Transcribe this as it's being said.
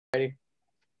Ready?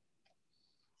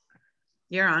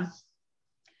 You're on.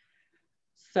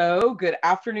 So good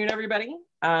afternoon, everybody.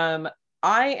 I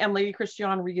am Lady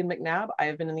Christiane Regan McNabb. I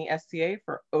have been in the SCA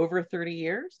for over 30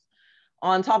 years.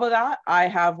 On top of that, I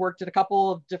have worked at a couple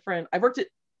of different, I've worked at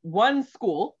one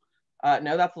school.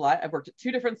 No, that's a lie. I've worked at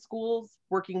two different schools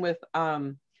working with,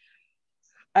 I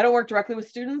don't work directly with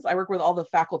students. I work with all the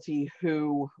faculty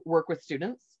who work with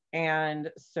students. And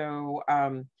so,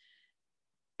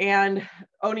 and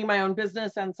owning my own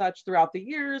business and such throughout the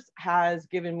years has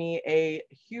given me a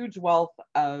huge wealth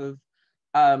of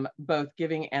both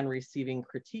giving and receiving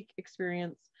critique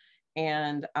experience.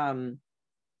 And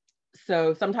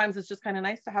so sometimes it's just kind of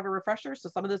nice to have a refresher. So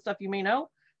some of the stuff you may know,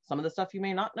 some of the stuff you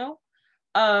may not know.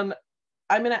 I'm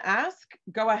going to ask,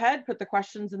 go ahead, put the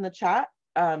questions in the chat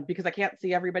because I can't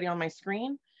see everybody on my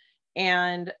screen.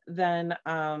 And then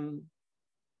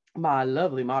my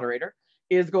lovely moderator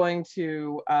is going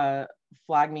to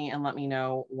flag me and let me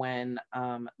know when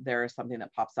there is something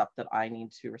that pops up that I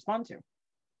need to respond to.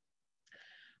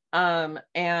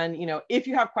 And, you know, if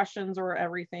you have questions or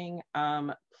everything,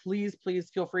 please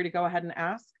feel free to go ahead and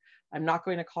ask. I'm not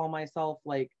going to call myself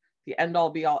like the end all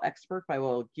be all expert, but I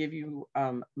will give you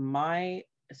my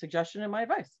suggestion and my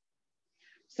advice.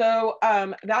 So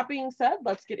that being said,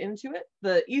 let's get into it.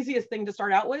 The easiest thing to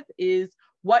start out with is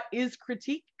what is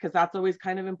critique? Because that's always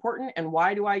kind of important. And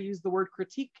why do I use the word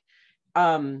critique?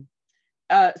 So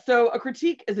a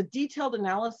critique is a detailed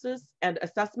analysis and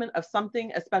assessment of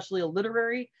something, especially a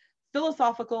literary,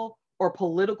 philosophical, or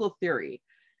political theory.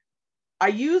 I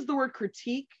use the word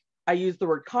critique, I use the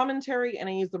word commentary, and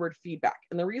I use the word feedback.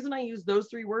 And the reason I use those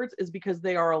three words is because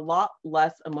they are a lot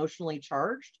less emotionally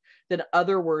charged than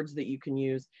other words that you can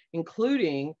use,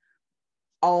 including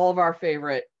all of our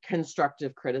favorite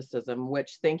constructive criticism,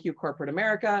 which, thank you, corporate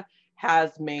America,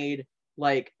 has made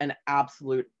like an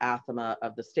absolute anathema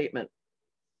of the statement.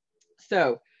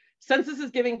 So since this is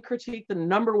giving critique, the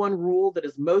number one rule that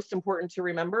is most important to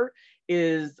remember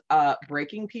is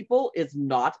breaking people is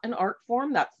not an art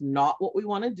form. That's not what we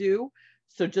want to do.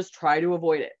 So just try to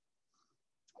avoid it.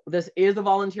 This is a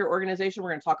volunteer organization.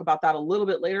 We're going to talk about that a little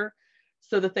bit later.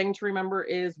 So the thing to remember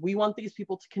is we want these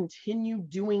people to continue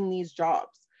doing these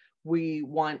jobs. We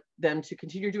want them to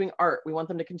continue doing art. We want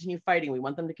them to continue fighting. We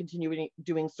want them to continue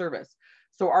doing service.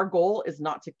 So our goal is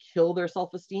not to kill their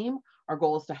self-esteem. Our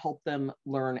goal is to help them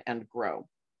learn and grow.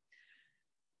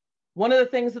 One of the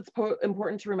things that's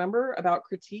important to remember about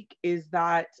critique is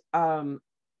that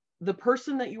the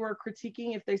person that you are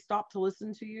critiquing, if they stop to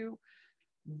listen to you,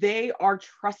 they are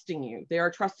trusting you. They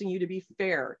are trusting you to be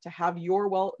fair, to have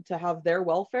their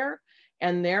welfare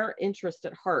and their interest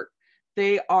at heart.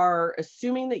 They are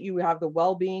assuming that you have the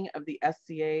well-being of the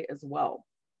SCA as well.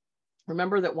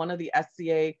 Remember that one of the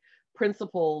SCA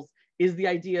principles is the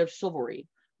idea of chivalry,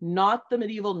 not the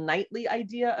medieval knightly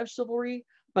idea of chivalry,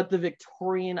 but the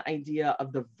Victorian idea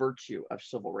of the virtue of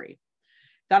chivalry.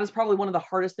 That is probably one of the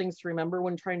hardest things to remember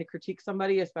when trying to critique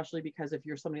somebody, especially because if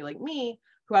you're somebody like me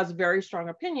who has very strong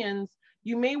opinions,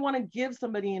 you may want to give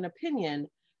somebody an opinion,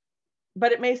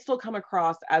 but it may still come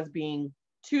across as being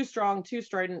too strong, too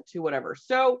strident, too whatever.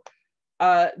 So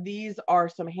these are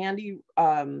some handy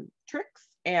tricks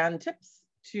and tips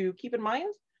to keep in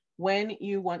mind when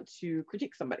you want to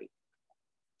critique somebody.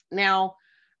 Now,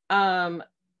 the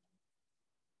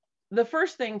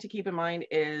first thing to keep in mind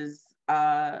is,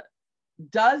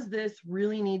 does this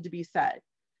really need to be said?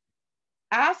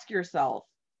 Ask yourself,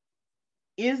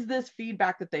 is this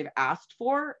feedback that they've asked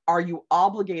for? Are you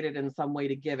obligated in some way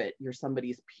to give it? You're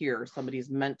somebody's peer,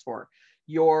 somebody's mentor.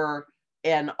 You're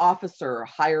an officer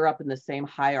higher up in the same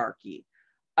hierarchy.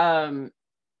 How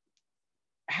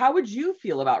would you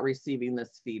feel about receiving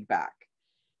this feedback?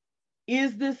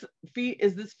 Is this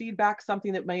feedback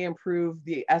something that may improve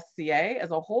the SCA as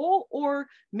a whole, or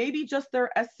maybe just their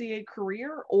SCA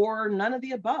career, or none of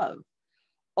the above?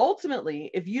 Ultimately,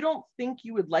 if you don't think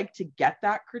you would like to get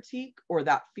that critique or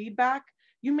that feedback,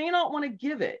 you may not want to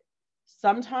give it.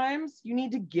 Sometimes you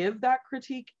need to give that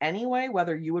critique anyway,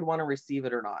 whether you would want to receive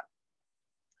it or not.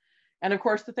 And of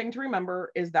course, the thing to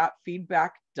remember is that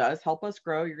feedback does help us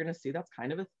grow. You're going to see that's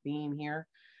kind of a theme here.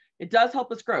 It does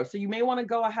help us grow. So you may want to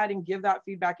go ahead and give that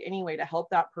feedback anyway to help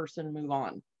that person move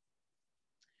on.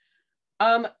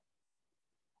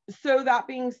 So that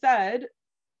being said,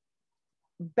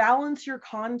 balance your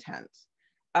content.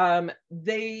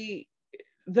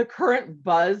 The current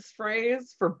buzz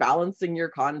phrase for balancing your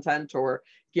content or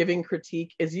giving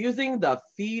critique is using the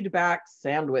feedback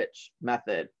sandwich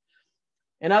method.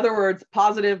 In other words,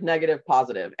 positive, negative,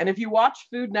 positive. And if you watch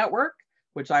Food Network,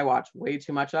 which I watch way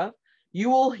too much of, you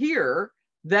will hear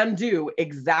them do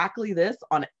exactly this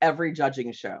on every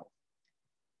judging show.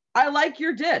 I like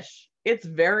your dish. It's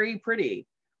very pretty.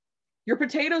 Your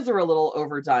potatoes are a little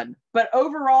overdone, but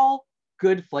overall,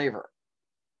 good flavor.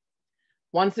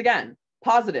 Once again,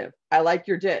 positive, I like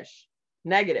your dish.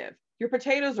 Negative, your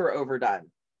potatoes are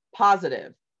overdone.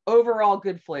 Positive, overall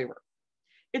good flavor.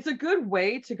 It's a good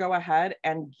way to go ahead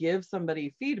and give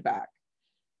somebody feedback.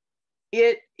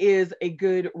 It is a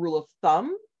good rule of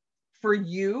thumb for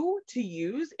you to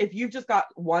use if you've just got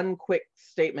one quick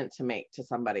statement to make to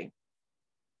somebody.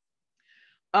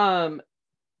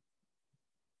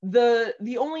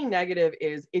 The only negative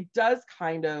is it does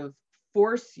kind of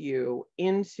force you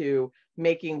into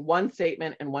making one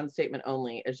statement and one statement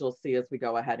only, as you'll see as we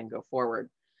go ahead and go forward.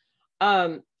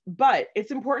 But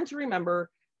it's important to remember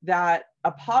that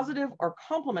a positive or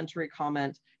complimentary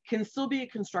comment can still be a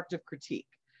constructive critique,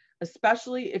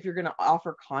 especially if you're going to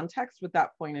offer context with that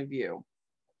point of view.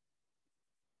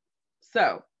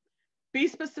 So be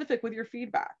specific with your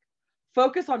feedback.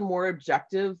 Focus on more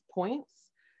objective points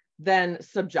than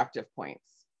subjective points.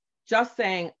 Just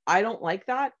saying, I don't like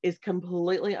that is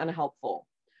completely unhelpful.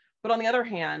 But on the other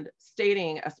hand,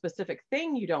 stating a specific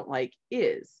thing you don't like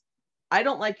is, I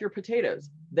don't like your potatoes.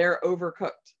 They're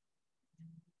overcooked.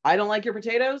 I don't like your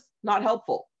potatoes. Not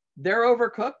helpful. They're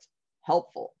overcooked.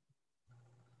 Helpful.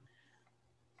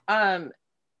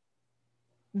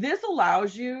 This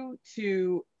allows you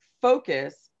to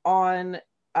focus on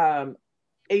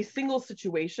a single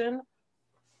situation,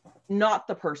 not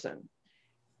the person.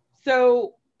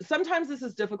 So sometimes this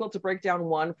is difficult to break down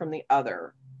one from the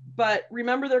other, but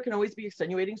remember there can always be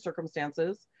extenuating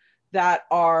circumstances that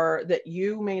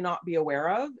you may not be aware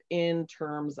of in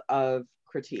terms of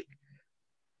critique.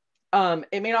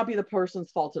 It may not be the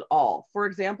person's fault at all. For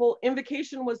example,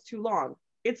 invocation was too long.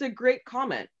 It's a great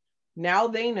comment. Now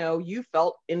they know you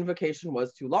felt invocation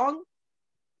was too long.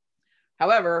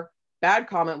 However, bad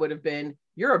comment would have been,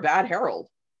 you're a bad herald.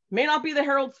 May not be the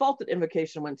herald's fault that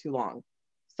invocation went too long.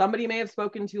 Somebody may have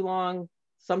spoken too long.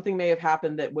 Something may have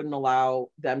happened that wouldn't allow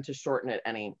them to shorten it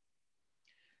any.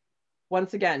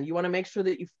 Once again, you want to make sure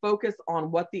that you focus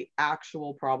on what the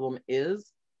actual problem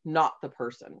is, not the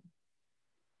person.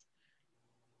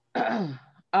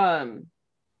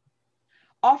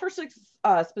 Offer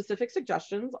specific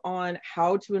suggestions on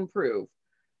how to improve.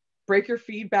 Break your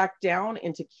feedback down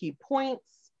into key points.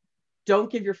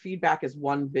 Don't give your feedback as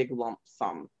one big lump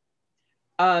sum.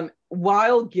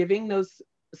 While giving those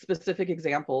specific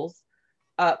examples,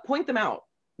 point them out.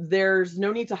 There's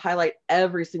no need to highlight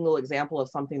every single example of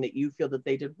something that you feel that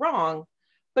they did wrong,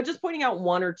 but just pointing out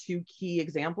one or two key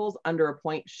examples under a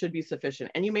point should be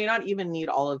sufficient. And you may not even need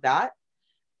all of that.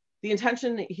 The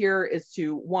intention here is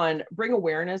to, one, bring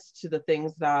awareness to the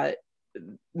things that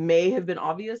may have been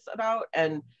obvious about,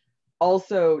 and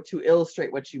also to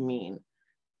illustrate what you mean.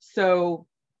 So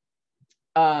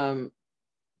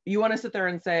you want to sit there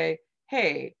and say,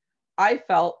 hey, I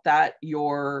felt that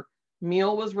your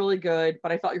meal was really good,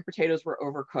 but I felt your potatoes were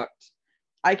overcooked.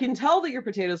 I can tell that your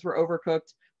potatoes were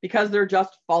overcooked because they're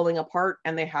just falling apart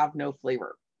and they have no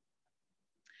flavor.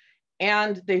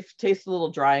 And they taste a little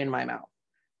dry in my mouth.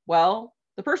 Well,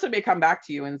 the person may come back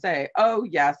to you and say, oh,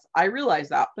 yes, I realize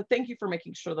that, but thank you for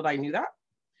making sure that I knew that.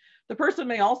 The person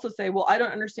may also say, well, I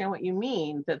don't understand what you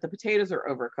mean that the potatoes are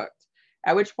overcooked.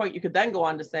 At which point you could then go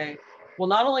on to say, well,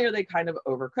 not only are they kind of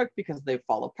overcooked because they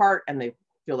fall apart and they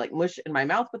feel like mush in my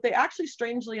mouth, but they actually,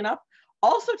 strangely enough,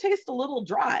 also taste a little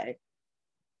dry.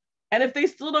 And if they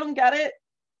still don't get it,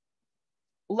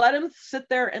 let them sit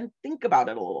there and think about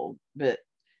it a little bit.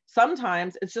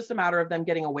 Sometimes it's just a matter of them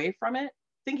getting away from it,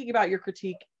 thinking about your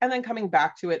critique, and then coming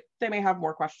back to it. They may have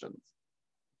more questions.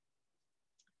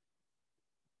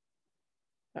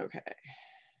 Okay.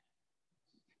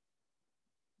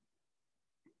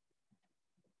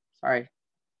 Sorry.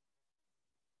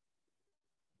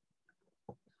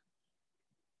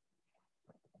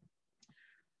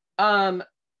 Own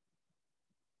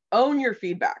your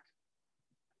feedback.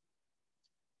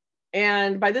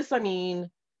 And by this, I mean,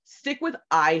 stick with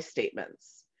I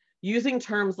statements. Using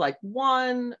terms like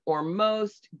one or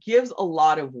most gives a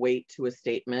lot of weight to a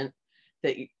statement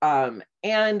that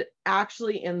and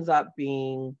actually ends up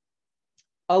being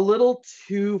a little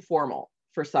too formal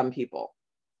for some people.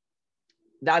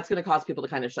 That's going to cause people to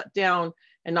kind of shut down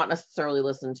and not necessarily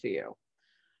listen to you.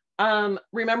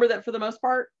 Remember that for the most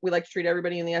part, we like to treat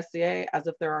everybody in the SCA as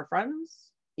if they're our friends,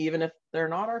 even if they're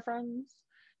not our friends.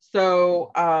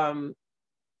 So,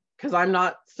 because I'm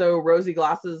not so rosy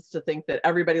glasses to think that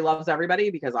everybody loves everybody,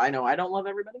 because I know I don't love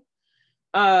everybody.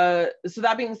 So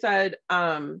that being said,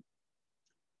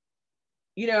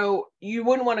 you know, you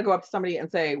wouldn't want to go up to somebody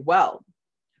and say, well,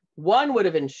 one would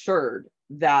have ensured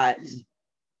that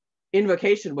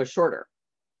invocation was shorter.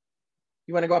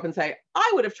 You want to go up and say,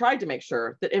 I would have tried to make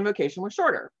sure that invocation was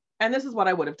shorter. And this is what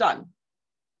I would have done.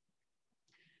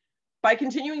 By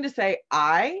continuing to say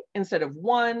I instead of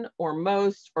one or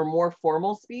most or more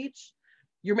formal speech,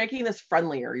 you're making this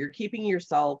friendlier. You're keeping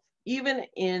yourself, even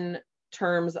in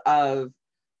terms of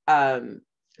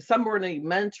somebody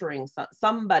mentoring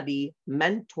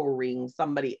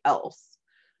somebody else,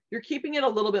 you're keeping it a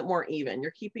little bit more even.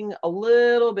 You're keeping a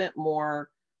little bit more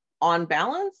on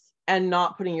balance and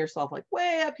not putting yourself like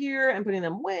way up here and putting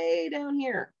them way down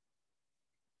here.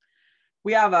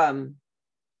 We have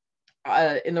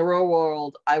in the real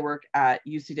world, I work at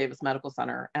UC Davis Medical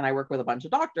Center, and I work with a bunch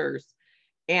of doctors,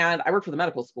 and I work for the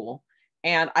medical school.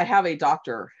 And I have a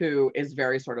doctor who is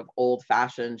very sort of old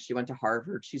fashioned. She went to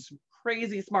Harvard. She's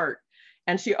crazy smart.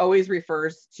 And she always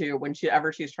refers to,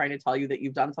 whenever she's trying to tell you that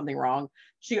you've done something wrong,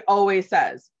 she always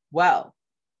says, well,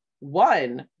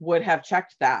 one would have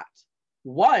checked that.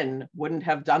 One wouldn't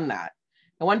have done that.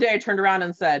 And one day I turned around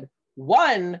and said,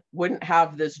 one wouldn't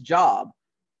have this job.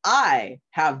 I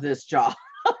have this job.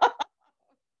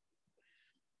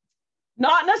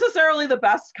 Not necessarily the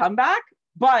best comeback,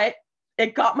 but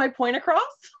it got my point across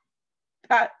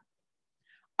that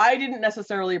I didn't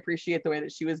necessarily appreciate the way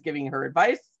that she was giving her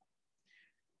advice.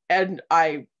 And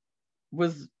I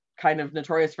was kind of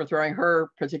notorious for throwing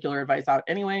her particular advice out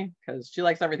anyway, because she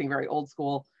likes everything very old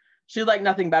school. She'd like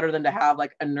nothing better than to have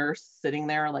like a nurse sitting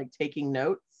there, like taking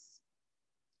notes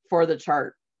for the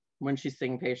chart when she's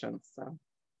seeing patients. So.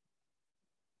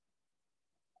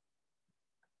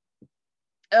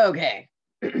 Okay.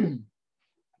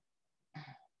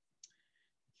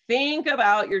 Think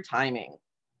about your timing.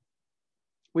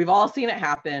 We've all seen it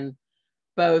happen,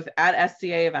 both at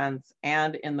SCA events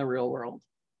and in the real world.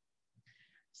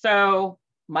 So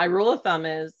my rule of thumb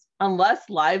is, unless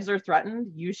lives are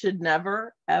threatened, you should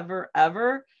never, ever,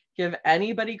 ever give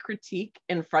anybody critique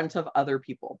in front of other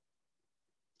people.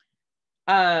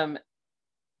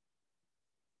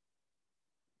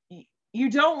 You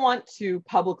don't want to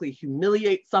publicly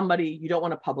humiliate somebody. You don't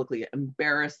want to publicly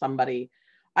embarrass somebody.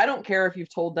 I don't care if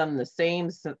you've told them the same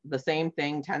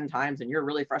thing 10 times and you're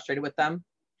really frustrated with them.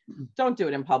 Don't do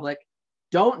it in public.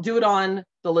 Don't do it on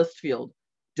the list field.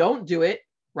 Don't do it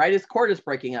right as court is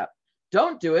breaking up.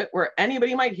 Don't do it where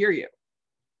anybody might hear you.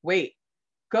 Wait,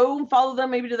 go and follow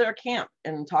them maybe to their camp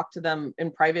and talk to them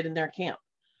in private in their camp.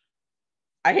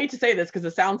 I hate to say this because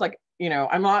it sounds like,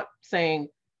 I'm not saying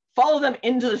follow them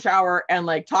into the shower and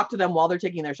like talk to them while they're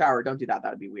taking their shower. Don't do that.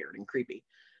 That would be weird and creepy.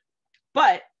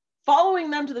 But following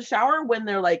them to the shower when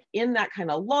they're like in that kind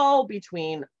of lull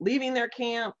between leaving their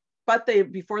camp, but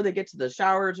before they get to the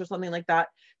showers or something like that,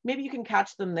 maybe you can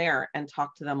catch them there and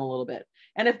talk to them a little bit.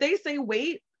 And if they say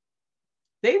wait,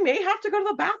 they may have to go to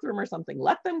the bathroom or something.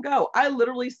 Let them go. I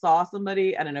literally saw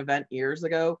somebody at an event years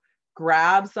ago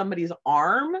grab somebody's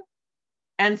arm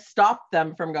and stop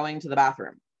them from going to the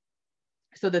bathroom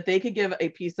so that they could give a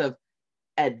piece of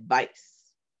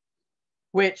advice,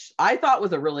 which I thought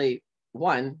was a really,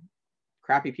 one,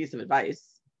 crappy piece of advice.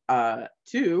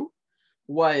 Two,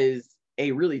 was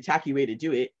a really tacky way to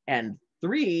do it. And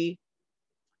three,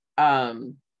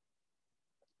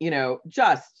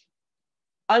 just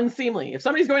unseemly. If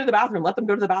somebody's going to the bathroom, let them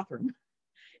go to the bathroom.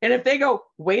 And if they go,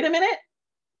 wait a minute,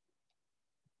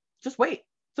 just wait.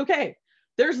 It's okay.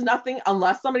 There's nothing,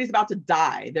 unless somebody's about to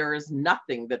die, there is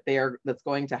nothing that's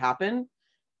going to happen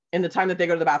in the time that they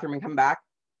go to the bathroom and come back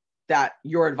that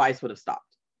your advice would have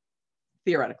stopped,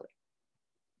 theoretically.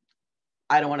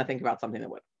 I don't want to think about something that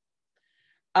would.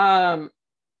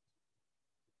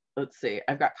 Let's see,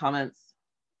 I've got comments.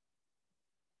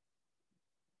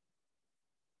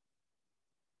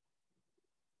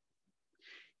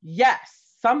 Yes,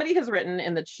 somebody has written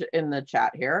in the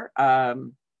chat here.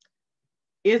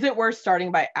 Is it worth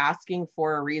starting by asking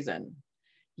for a reason?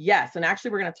 Yes, and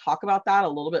actually we're going to talk about that a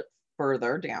little bit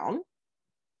further down.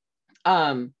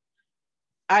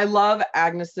 I love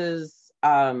Agnes's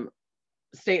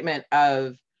statement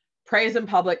of praise in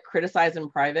public, criticize in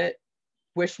private.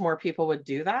 Wish more people would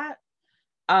do that.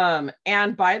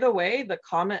 And by the way, the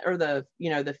comment or the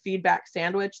feedback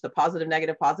sandwich, the positive,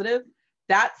 negative, positive,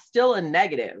 that's still a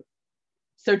negative.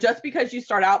 So just because you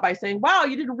start out by saying, wow,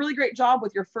 you did a really great job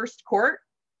with your first court,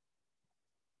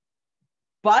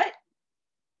 but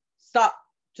stop,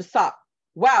 just stop.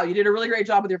 Wow, you did a really great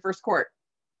job with your first court.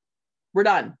 We're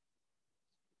done.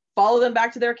 Follow them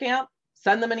back to their camp,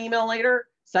 send them an email later,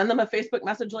 send them a Facebook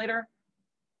message later.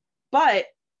 But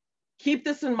keep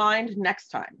this in mind next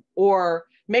time, or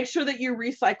make sure that you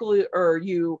recycle or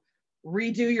you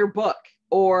redo your book,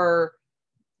 or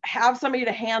have somebody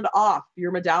to hand off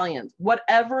your medallions,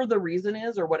 whatever the reason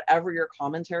is, or whatever your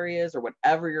commentary is, or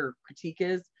whatever your critique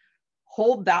is,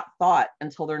 hold that thought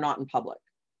until they're not in public.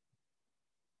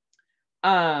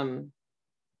 And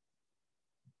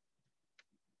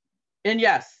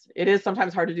yes, it is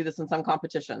sometimes hard to do this in some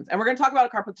competitions. And we're going to talk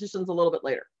about competitions a little bit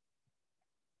later.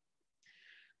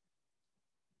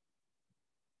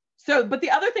 So, but the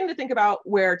other thing to think about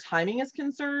where timing is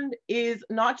concerned is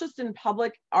not just in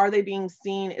public, are they being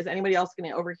seen? Is anybody else going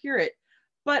to overhear it?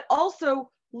 But also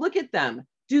look at them.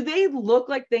 Do they look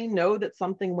like they know that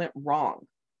something went wrong?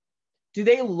 Do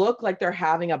they look like they're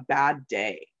having a bad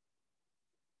day?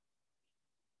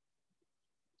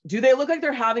 Do they look like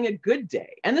they're having a good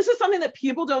day? And this is something that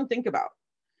people don't think about.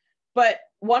 But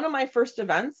one of my first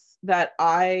events that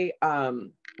I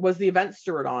was the event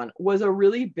steward on was a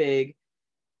really big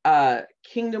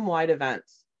kingdom-wide event.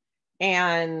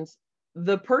 And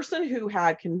the person who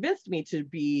had convinced me to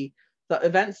be the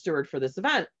event steward for this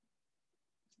event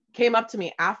came up to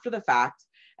me after the fact,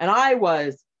 and I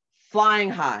was flying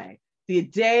high. The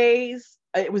days,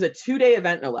 it was a 2-day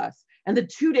event, no less. And the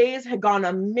 2 days had gone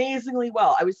amazingly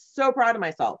well. I was so proud of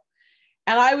myself.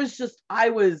 And I was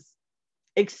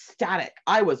ecstatic.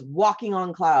 I was walking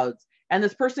on clouds. And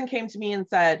this person came to me and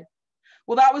said,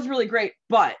 well, that was really great,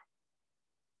 but,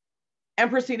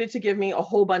 and proceeded to give me a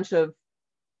whole bunch of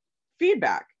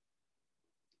feedback.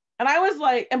 And I was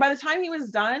like, and by the time he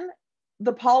was done,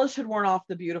 the polish had worn off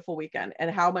the beautiful weekend and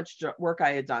how much work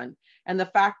I had done. And the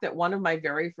fact that one of my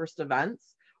very first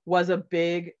events was a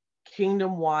big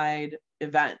kingdom-wide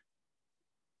event.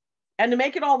 And to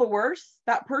make it all the worse,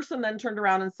 that person then turned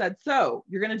around and said, so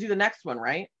you're going to do the next one,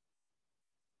 right?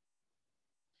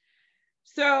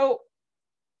 So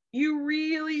you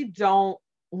really don't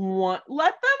want,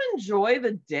 let them enjoy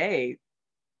the day.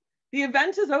 The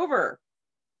event is over.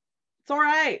 It's all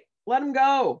right. Let them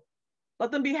go.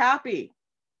 Let them be happy.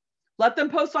 Let them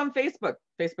post on Facebook.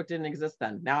 Facebook didn't exist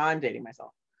then. Now I'm dating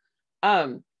myself.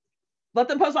 Let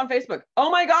them post on Facebook.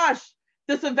 Oh my gosh,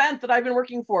 this event that I've been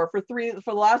working for the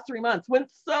last 3 months went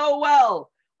so well.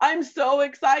 I'm so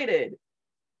excited.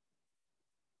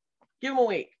 Give him a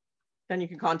week. Then you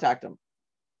can contact him.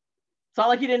 It's not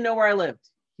like he didn't know where I lived.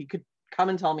 He could come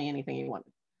and tell me anything he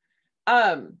wanted.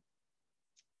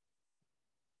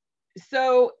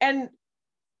 So, and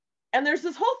there's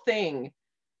this whole thing.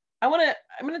 I'm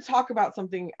going to talk about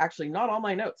something, actually not on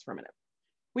my notes for a minute.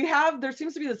 There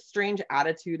seems to be this strange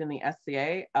attitude in the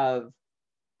SCA of,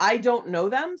 I don't know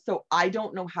them, so I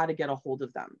don't know how to get a hold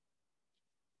of them.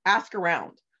 Ask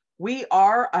around. We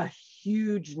are a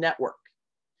huge network.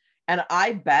 And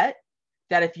I bet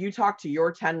that if you talk to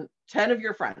your 10 of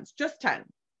your friends, just 10,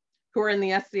 who are in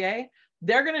the SCA,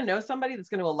 they're going to know somebody that's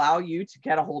going to allow you to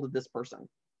get a hold of this person.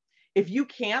 If you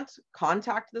can't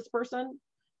contact this person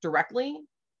directly,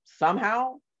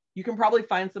 somehow, you can probably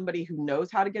find somebody who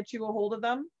knows how to get you a hold of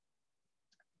them.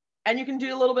 And you can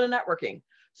do a little bit of networking.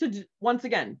 So once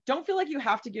again, don't feel like you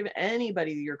have to give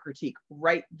anybody your critique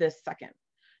right this second.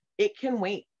 It can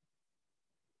wait,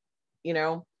 you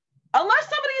know, unless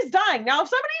somebody is dying. Now, if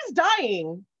somebody is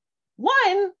dying,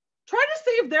 one, try to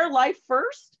save their life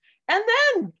first, and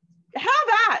then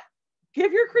have at,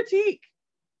 give your critique.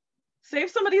 Save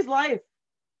somebody's life.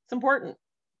 It's important.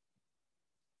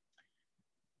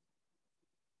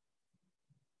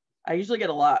 I usually get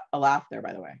a laugh there,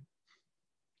 by the way.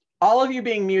 All of you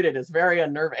being muted is very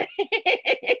unnerving.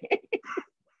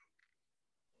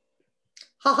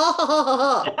 Ha ha ha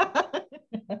ha ha.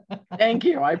 Thank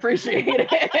you. I appreciate it.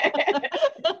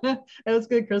 That was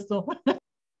good, Crystal.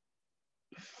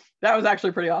 That was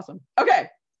actually pretty awesome. Okay.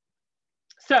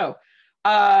 So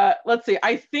let's see.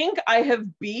 I think I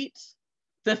have beat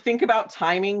the think about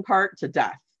timing part to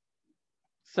death.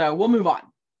 So we'll move on.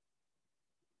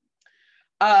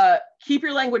 Keep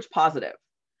your language positive.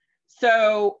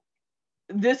 So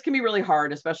this can be really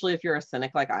hard, especially if you're a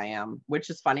cynic like I am, which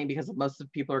is funny because most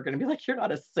of people are going to be like, you're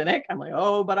not a cynic. I'm like,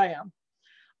 oh, but I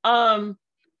am.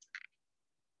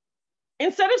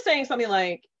 Instead of saying something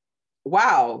like,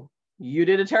 wow, you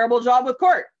did a terrible job with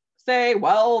court, say,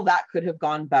 well, that could have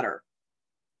gone better.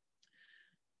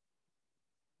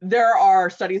 There are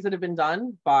studies that have been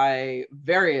done by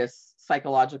various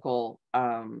psychological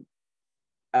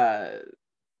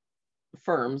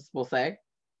firms, we'll say,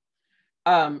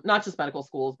 not just medical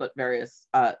schools, but various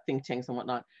think tanks and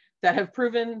whatnot, that have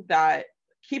proven that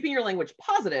keeping your language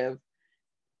positive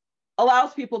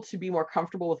allows people to be more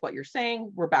comfortable with what you're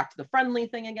saying. We're back to the friendly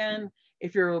thing again.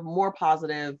 If you're more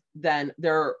positive, then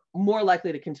they're more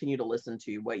likely to continue to listen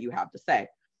to what you have to say.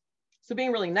 So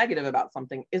being really negative about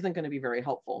something isn't going to be very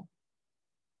helpful.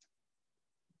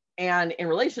 And in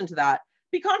relation to that,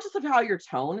 be conscious of how your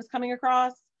tone is coming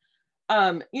across.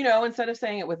 You know, instead of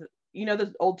saying it with, you know,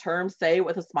 the old term, say it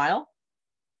with a smile.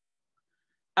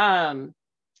 I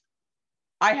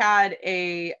had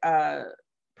a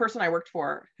person I worked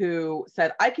for who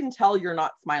said, I can tell you're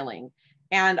not smiling.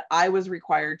 And I was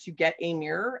required to get a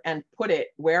mirror and put it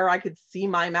where I could see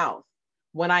my mouth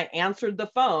when I answered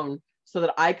the phone so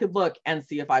that I could look and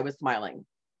see if I was smiling.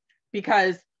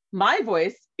 Because my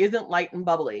voice isn't light and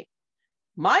bubbly.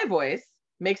 My voice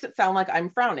makes it sound like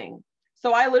I'm frowning.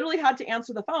 So I literally had to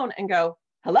answer the phone and go,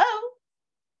 hello,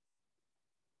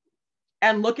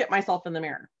 and look at myself in the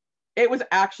mirror. It was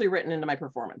actually written into my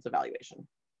performance evaluation.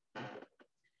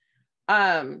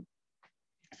 So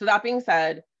that being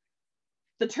said,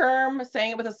 the term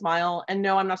saying it with a smile, and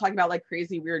no, I'm not talking about like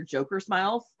crazy weird Joker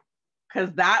smiles,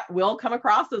 because that will come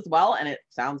across as well, and it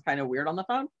sounds kind of weird on the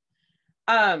phone.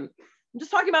 I'm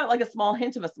just talking about like a small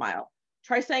hint of a smile.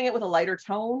 Try saying it with a lighter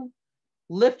tone,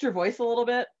 lift your voice a little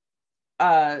bit,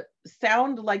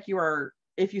 sound like you are,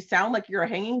 if you sound like you're a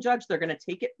hanging judge, they're going to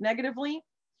take it negatively.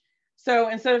 So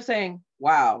instead of saying,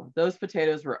 wow, those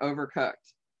potatoes were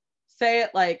overcooked, say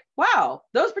it like, wow,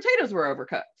 those potatoes were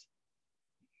overcooked.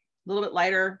 A little bit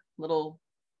lighter, a little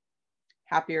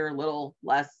happier, a little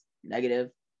less negative.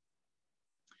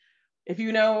 If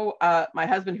you know my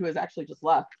husband, who has actually just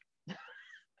left,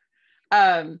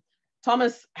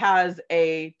 Thomas has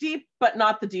a deep, but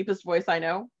not the deepest voice I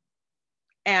know.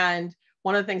 And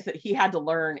one of the things that he had to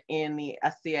learn in the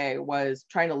SCA was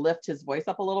trying to lift his voice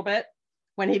up a little bit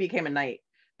when he became a knight,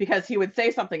 because he would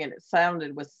say something and it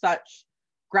sounded with such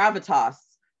gravitas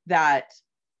that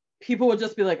people would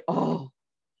just be like, oh,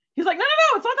 he's like, no,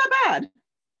 it's not that bad.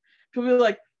 People would be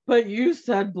like, but you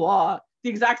said blah. The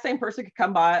exact same person could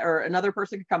come by, or another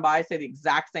person could come by, say the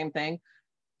exact same thing,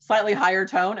 slightly higher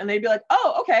tone, and they'd be like,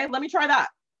 oh, okay, let me try that.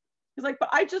 He's like, but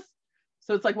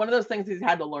so it's like one of those things he's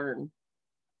had to learn.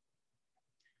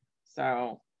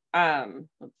 So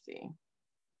let's see.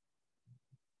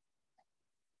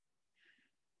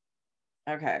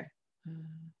 Okay.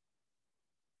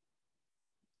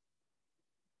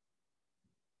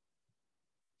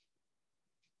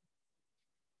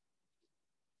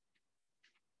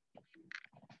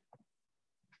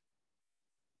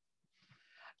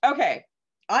 Okay,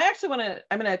 I'm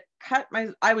gonna cut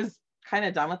I was kind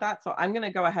of done with that, so I'm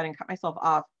gonna go ahead and cut myself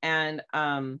off. And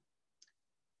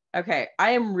okay,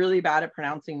 I am really bad at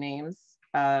pronouncing names.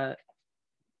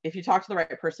 If you talk to the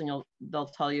right person, they'll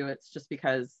tell you it's just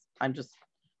because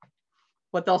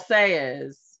what they'll say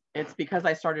is, it's because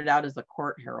I started out as a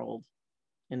court herald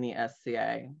in the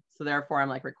SCA. So therefore I'm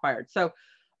like required. So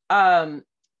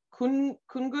Kungud?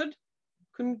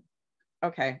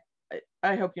 Okay.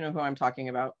 I hope you know who I'm talking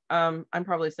about. I'm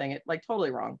probably saying it like totally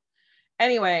wrong.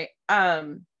 Anyway,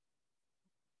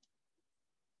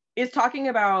 is talking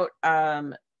about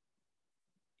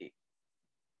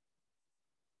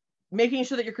making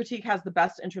sure that your critique has the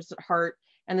best interest at heart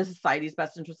and the society's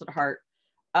best interest at heart.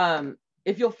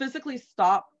 If you'll physically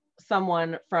stop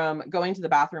someone from going to the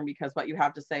bathroom because what you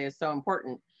have to say is so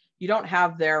important, you don't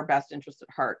have their best interest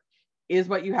at heart. Is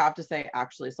what you have to say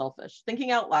actually selfish?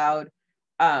 Thinking out loud.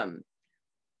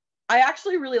 I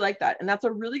actually really like that. And that's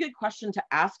a really good question to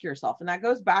ask yourself. And that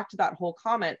goes back to that whole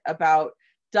comment about,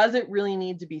 does it really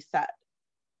need to be said?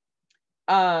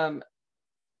 That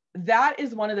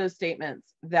is one of those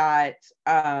statements that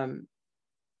I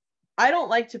don't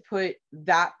like to put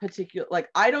that particular, like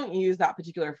I don't use that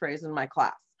particular phrase in my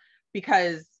class,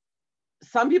 because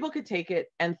some people could take it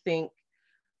and think,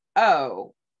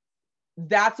 oh,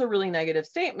 that's a really negative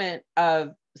statement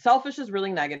of selfish is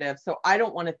really negative, so I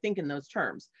don't want to think in those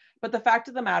terms. But the fact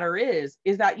of the matter is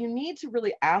that you need to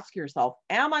really ask yourself,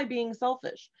 am I being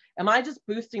selfish? Am I just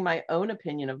boosting my own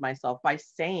opinion of myself by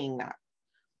saying that?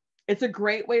 It's a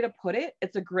great way to put it.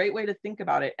 It's a great way to think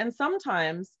about it. And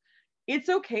sometimes it's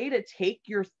okay to take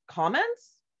your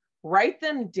comments, write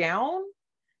them down,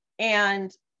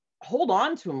 and hold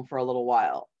on to them for a little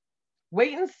while.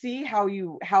 Wait and see how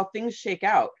things shake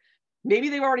out. Maybe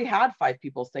they've already had 5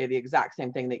 people say the exact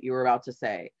same thing that you were about to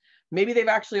say. Maybe they've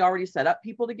actually already set up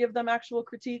people to give them actual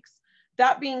critiques.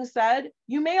 That being said,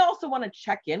 you may also want to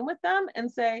check in with them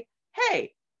and say,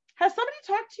 hey, has somebody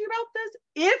talked to you about this?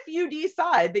 If you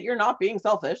decide that you're not being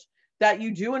selfish, that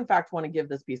you do in fact want to give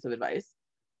this piece of advice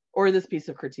or this piece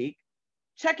of critique,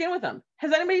 check in with them.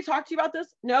 Has anybody talked to you about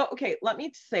this? No? Okay, let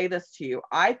me say this to you.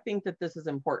 I think that this is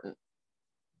important.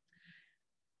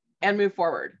 And move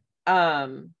forward.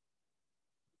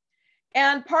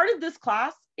 And part of this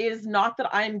class is not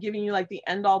that I'm giving you like the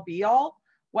end all be all.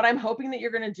 What I'm hoping that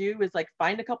you're going to do is like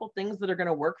find a couple things that are going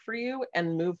to work for you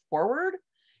and move forward.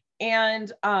 And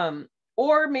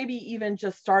or maybe even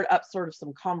just start up sort of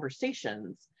some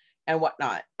conversations and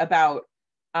whatnot about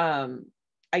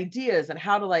ideas and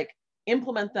how to like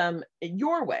implement them in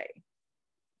your way.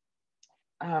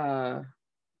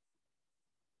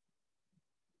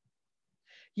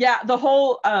 Yeah, the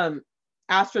whole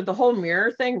Astrid, the whole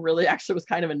mirror thing really actually was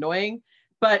kind of annoying,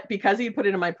 but because he put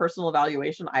it in my personal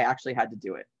evaluation, I actually had to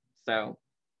do it. So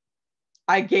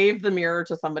I gave the mirror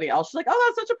to somebody else. She's like,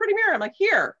 oh, that's such a pretty mirror. I'm like,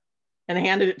 here, and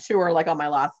handed it to her like on my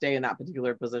last day in that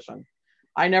particular position.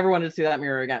 I never wanted to see that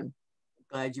mirror again.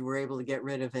 Glad you were able to get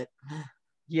rid of it.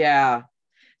 Yeah.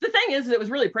 The thing is, it was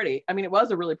really pretty. I mean, it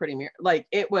was a really pretty mirror. Like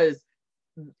it was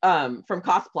from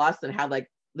Cost Plus and had like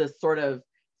this sort of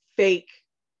fake,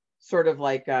 sort of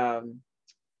like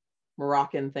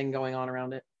Moroccan thing going on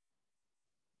around it.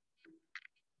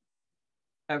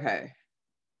 Okay.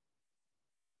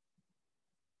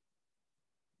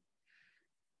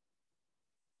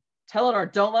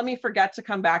 Teledor, don't let me forget to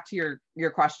come back to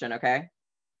your question, okay?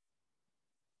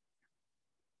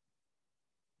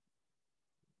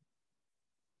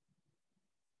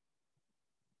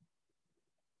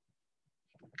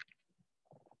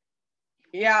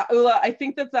 Yeah, Ula, I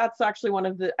think that's actually one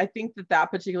of the, I think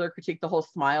that particular critique, the whole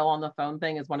smile on the phone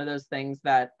thing is one of those things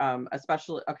that,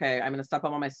 especially, okay, I'm going to step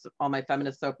up on my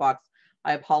feminist soapbox.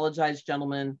 I apologize,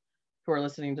 gentlemen who are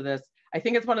listening to this. I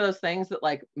think it's one of those things that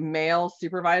like male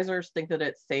supervisors think that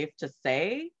it's safe to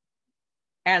say.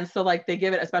 And so like they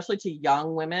give it, especially to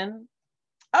young women.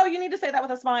 Oh, you need to say that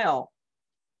with a smile.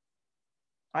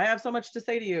 I have so much to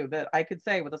say to you that I could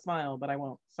say with a smile, but I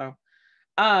won't. So,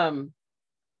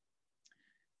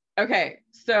 okay,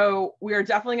 so we are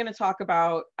definitely going to talk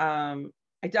about, I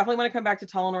definitely want to come back to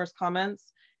Telenor's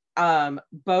comments,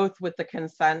 both with the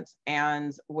consent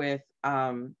and with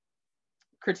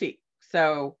critique.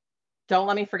 So don't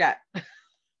let me forget.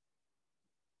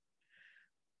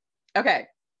 Okay.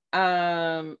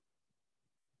 All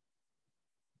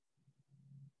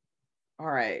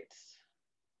right.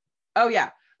 Oh yeah.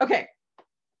 Okay.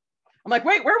 I'm like,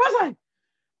 wait, where was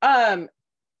I?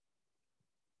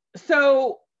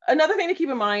 So another thing to keep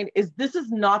in mind is this is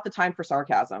not the time for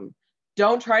sarcasm.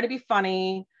 Don't try to be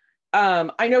funny.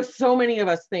 I know so many of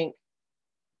us think,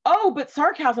 oh, but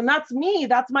sarcasm, that's me.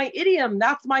 That's my idiom.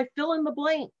 That's my fill in the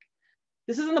blank.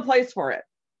 This isn't the place for it.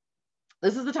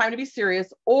 This is the time to be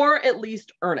serious or at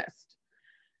least earnest.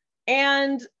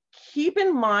 And keep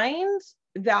in mind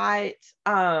that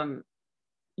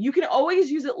you can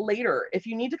always use it later. If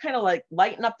you need to kind of like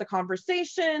lighten up the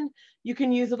conversation, you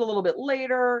can use it a little bit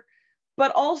later.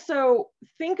 But also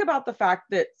think about the fact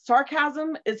that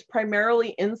sarcasm is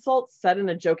primarily insults said in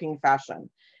a joking fashion.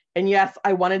 And yes,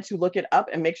 I wanted to look it up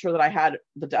and make sure that I had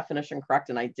the definition correct,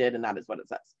 and I did, and that is what it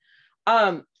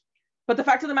says. But the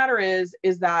fact of the matter is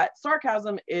that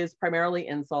sarcasm is primarily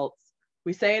insults.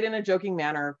 We say it in a joking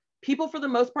manner. People, for the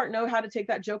most part, know how to take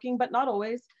that joking, but not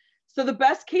always. So the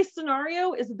best case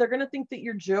scenario is that they're going to think that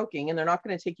you're joking and they're not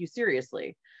going to take you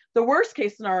seriously. The worst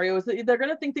case scenario is that they're going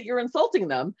to think that you're insulting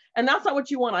them, and that's not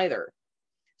what you want either.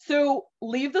 So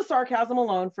leave the sarcasm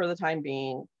alone for the time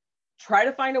being. Try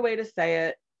to find a way to say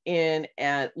it in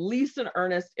at least an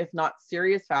earnest, if not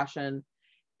serious fashion.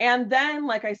 And then,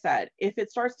 like I said, if it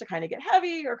starts to kind of get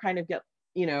heavy or kind of get,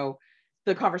 you know,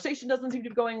 the conversation doesn't seem to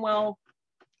be going well,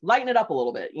 lighten it up a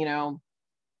little bit, you know,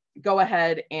 go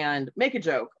ahead and make a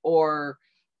joke or,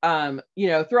 you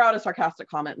know, throw out a sarcastic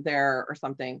comment there or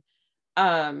something,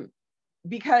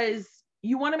 because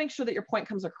you want to make sure that your point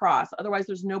comes across. Otherwise,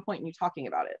 there's no point in you talking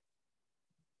about it.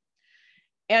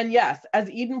 And yes, as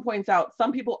Eden points out,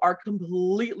 some people are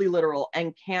completely literal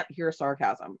and can't hear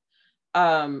sarcasm.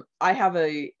 I have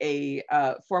a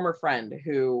former friend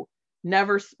who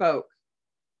never spoke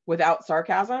without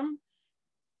sarcasm,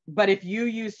 but if you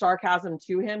use sarcasm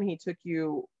to him, he took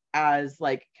you as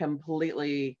like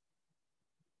completely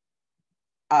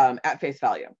at face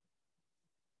value.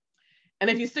 And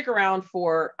if you stick around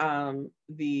for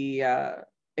the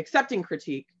accepting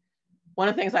critique, one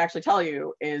of the things I actually tell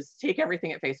you is take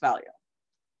everything at face value.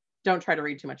 Don't try to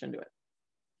read too much into it.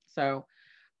 So,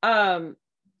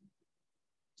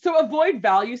 so avoid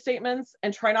value statements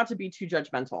and try not to be too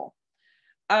judgmental.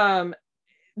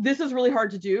 This is really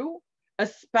hard to do,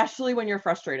 especially when you're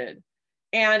frustrated.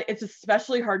 And it's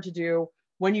especially hard to do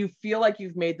when you feel like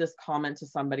you've made this comment to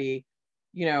somebody,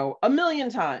 you know,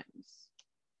 1,000,000 times,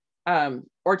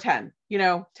 or 10, you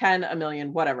know, 10,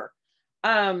 1,000,000, whatever.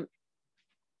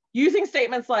 Using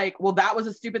statements like, well, that was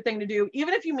a stupid thing to do,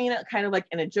 even if you mean it kind of like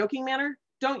in a joking manner,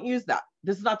 don't use that.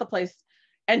 This is not the place.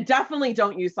 And definitely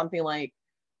don't use something like,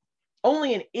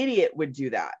 only an idiot would do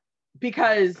that,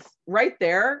 because right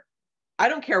there, I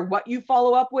don't care what you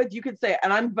follow up with. You could say,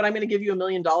 but I'm going to give you $1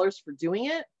 million for doing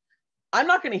it. I'm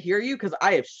not going to hear you because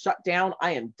I have shut down.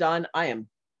 I am done. I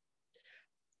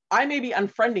may be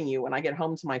unfriending you when I get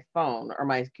home to my phone or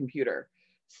my computer.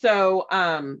 So,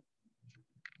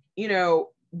 you know,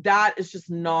 that is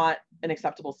just not an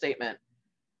acceptable statement.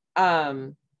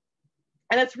 And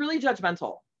it's really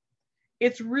judgmental.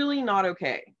 It's really not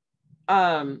okay.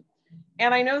 And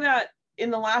I know that in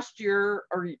the last year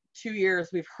or 2 years,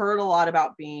 we've heard a lot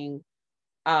about being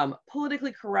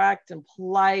politically correct and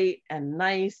polite and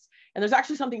nice. And there's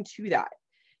actually something to that.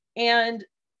 And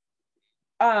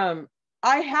I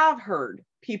have heard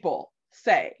people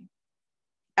say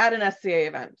at an SCA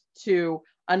event to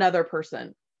another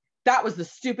person, that was the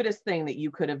stupidest thing that you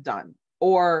could have done.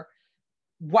 Or,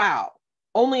 wow,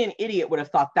 only an idiot would have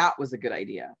thought that was a good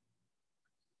idea.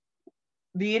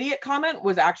 The idiot comment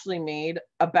was actually made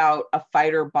about a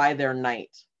fighter by their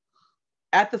knight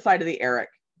at the side of the Eric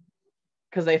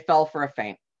because they fell for a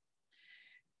feint.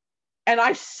 And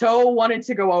I so wanted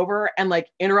to go over and like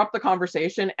interrupt the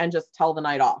conversation and just tell the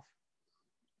knight off.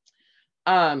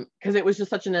 Because it was just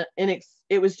such an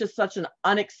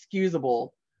unexcusable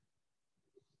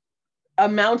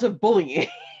amount of bullying.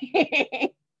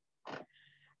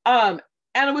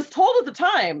 And I was told at the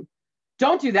time,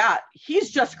 don't do that.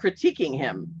 He's just critiquing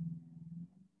him.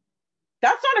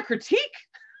 That's not a critique.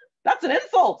 That's an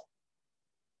insult.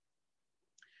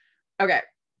 Okay.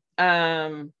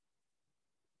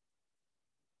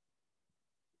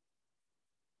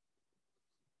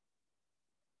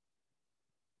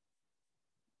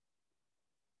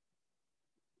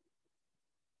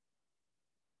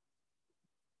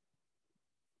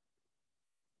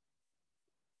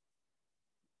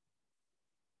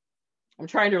 I'm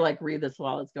trying to like read this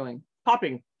while it's going.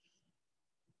 Popping.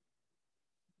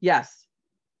 Yes.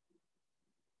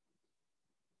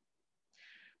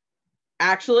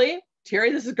 Actually,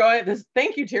 Terry,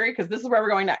 thank you, Terry, because this is where we're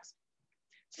going next.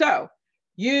 So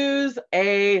use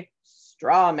a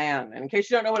straw man. And in case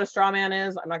you don't know what a straw man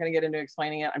is, I'm not going to get into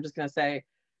explaining it. I'm just going to say,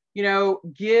 you know,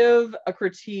 give a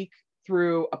critique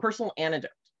through a personal anecdote.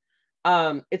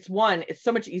 It's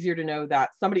so much easier to know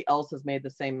that somebody else has made the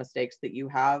same mistakes that you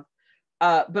have.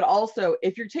 But also,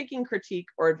 if you're taking critique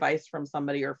or advice from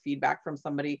somebody or feedback from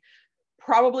somebody,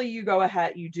 probably you go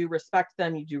ahead, you do respect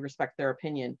them, you do respect their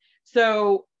opinion.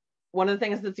 So one of the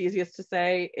things that's easiest to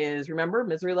say is, remember,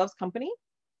 misery loves company.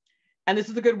 And this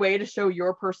is a good way to show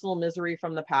your personal misery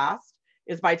from the past,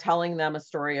 is by telling them a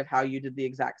story of how you did the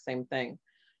exact same thing.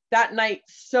 That knight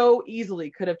so easily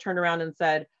could have turned around and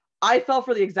said, I fell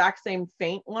for the exact same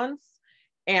feint once,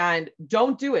 and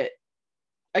don't do it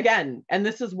again. And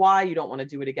this is why you don't want to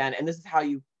do it again. And this is how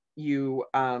you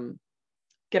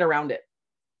get around it.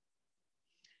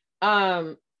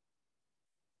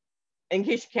 In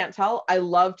case you can't tell, I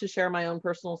love to share my own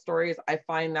personal stories. I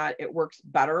find that it works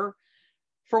better.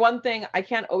 For one thing, I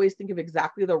can't always think of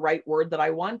exactly the right word that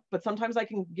I want, but sometimes I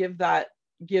can give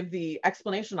the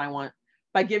explanation I want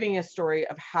by giving a story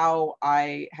of how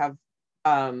I have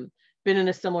been in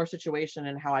a similar situation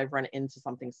and how I've run into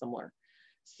something similar.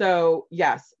 So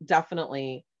yes,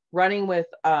 definitely running with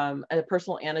a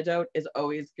personal anecdote is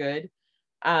always good.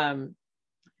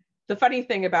 The funny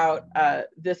thing about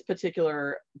this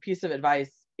particular piece of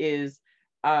advice is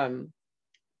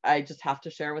I just have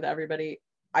to share with everybody.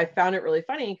 I found it really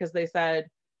funny because they said,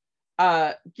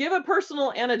 give a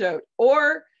personal anecdote,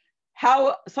 or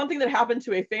how something that happened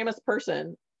to a famous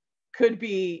person could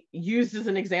be used as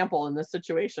an example in this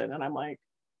situation. And I'm like,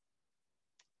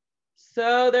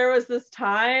 so there was this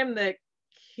time that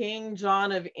King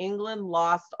John of England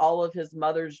lost all of his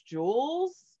mother's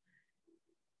jewels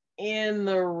in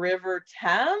the River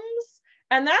Thames.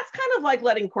 And that's kind of like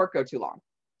letting court go too long.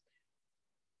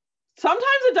 Sometimes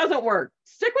it doesn't work.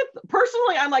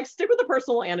 Personally, I'm like, stick with the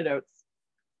personal anecdotes.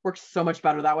 Works so much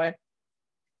better that way.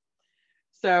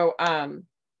 So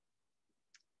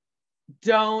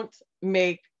don't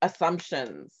make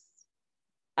assumptions.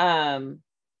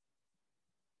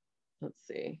 Let's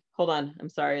see. Hold on. I'm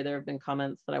sorry. There have been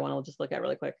comments that I want to just look at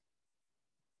really quick.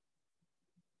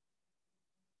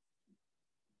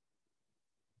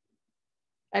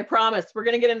 I promise. We're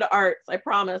going to get into arts. I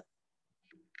promise.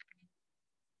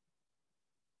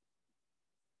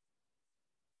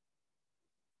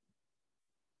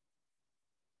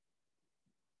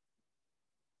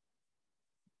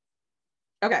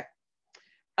 Okay.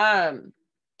 Don't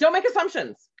make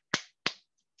assumptions.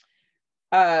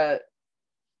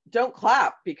 Don't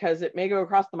clap because it may go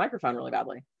across the microphone really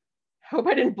badly. Hope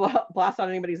I didn't blast out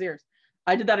anybody's ears.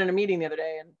 I did that in a meeting the other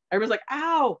day and I was like,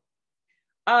 ow.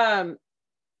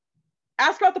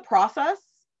 Ask about the process.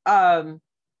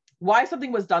 why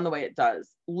something was done the way it does.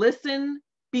 Listen,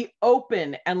 be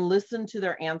open, and listen to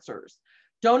their answers.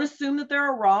 Don't assume that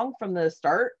they're wrong from the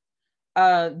start.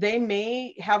 They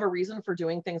may have a reason for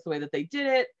doing things the way that they did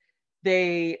it.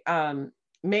 They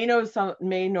may know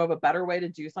of a better way to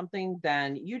do something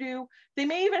than you do. They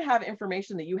may even have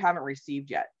information that you haven't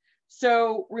received yet.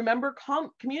 So remember,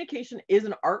 communication is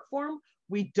an art form.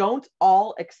 We don't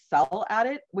all excel at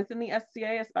it within the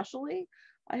SCA, especially,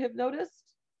 I have noticed.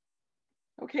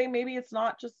 Okay, maybe it's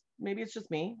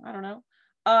just me. I don't know.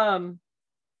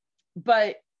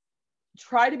 But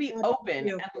try to be open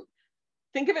and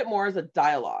think of it more as a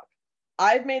dialogue.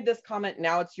 I've made this comment,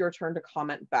 now it's your turn to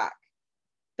comment back.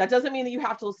 That doesn't mean that you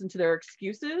have to listen to their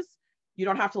excuses. You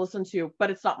don't have to listen to, but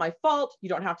it's not my fault. You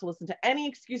don't have to listen to any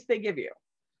excuse they give you.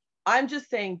 I'm just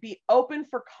saying, be open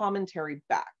for commentary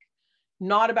back.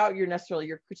 Not about necessarily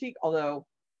your critique, although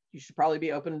you should probably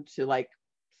be open to like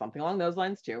something along those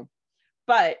lines too.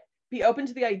 But be open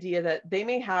to the idea that they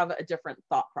may have a different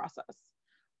thought process.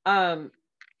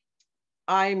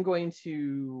 I'm going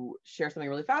to share something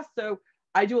really fast. So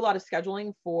I do a lot of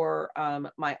scheduling for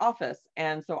my office.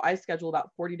 And so I schedule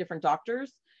about 40 different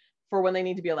doctors for when they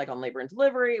need to be like on labor and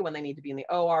delivery, when they need to be in the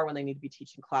OR, when they need to be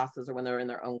teaching classes, or when they're in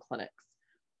their own clinics.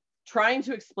 Trying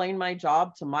to explain my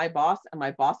job to my boss and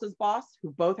my boss's boss,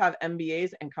 who both have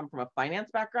MBAs and come from a finance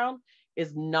background,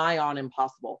 is nigh on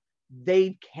impossible.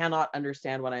 They cannot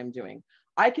understand what I'm doing.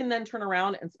 I can then turn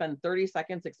around and spend 30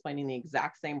 seconds explaining the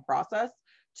exact same process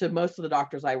to most of the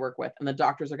doctors I work with, and the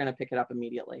doctors are going to pick it up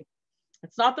immediately.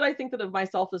 It's not that I think that of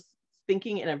myself as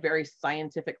thinking in a very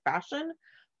scientific fashion,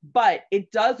 but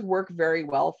it does work very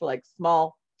well for like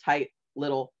small, tight,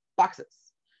 little boxes.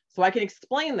 So I can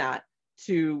explain that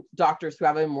to doctors who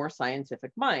have a more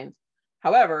scientific mind.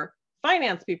 However,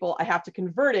 finance people, I have to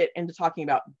convert it into talking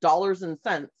about dollars and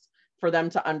cents for them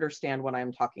to understand what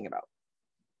I'm talking about.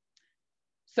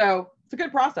 So it's a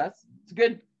good process. It's a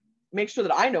good, make sure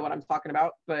that I know what I'm talking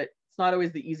about, but it's not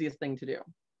always the easiest thing to do.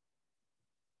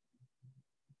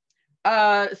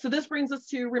 So this brings us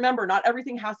to, remember, not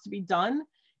everything has to be done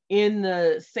in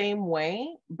the same way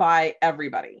by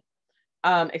everybody.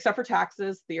 Except for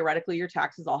taxes. Theoretically, your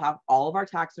taxes, all of our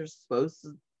taxes are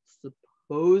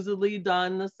supposedly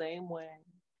done the same way.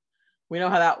 We know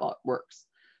how that works.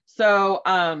 So,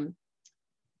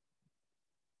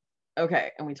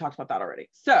 okay, and we talked about that already.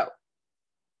 So,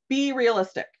 be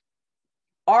realistic.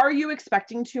 Are you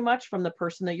expecting too much from the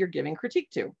person that you're giving critique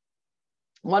to?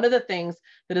 One of the things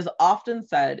that is often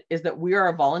said is that we are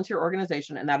a volunteer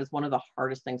organization, and that is one of the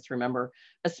hardest things to remember,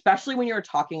 especially when you're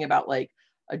talking about like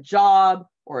a job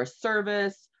or a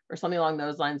service or something along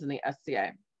those lines in the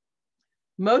SCA.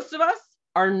 Most of us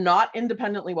are not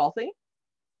independently wealthy.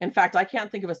 In fact, I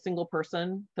can't think of a single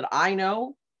person that I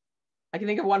know. I can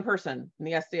think of one person in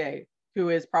the SCA who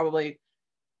is probably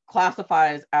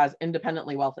classifies as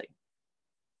independently wealthy.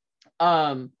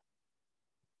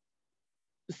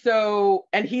 So,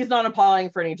 and he's not applying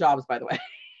for any jobs, by the way.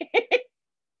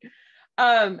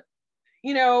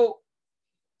 You know,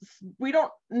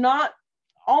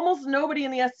 almost nobody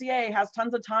in the SCA has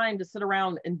tons of time to sit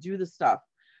around and do this stuff.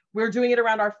 We're doing it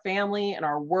around our family and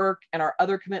our work and our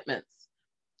other commitments.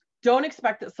 Don't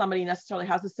expect that somebody necessarily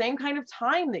has the same kind of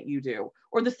time that you do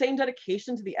or the same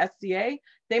dedication to the SCA.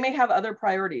 They may have other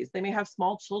priorities. They may have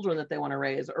small children that they want to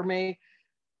raise, or may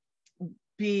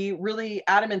be really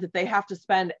adamant that they have to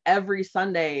spend every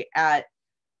Sunday at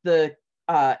the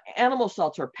animal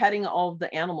shelter petting all of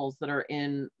the animals that are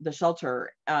in the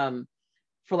shelter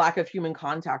for lack of human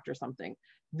contact or something.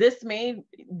 They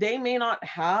may not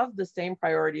have the same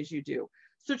priorities you do.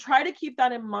 So try to keep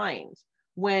that in mind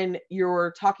when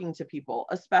you're talking to people,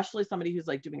 especially somebody who's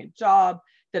like doing a job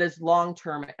that is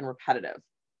long-term and repetitive.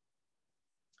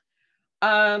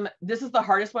 This is the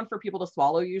hardest one for people to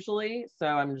swallow usually, so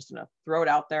I'm just gonna throw it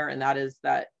out there, and that is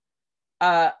that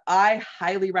I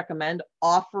highly recommend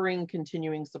offering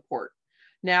continuing support.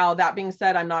 Now, that being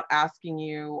said, I'm not asking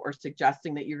you or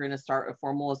suggesting that you're going to start a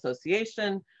formal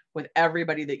association with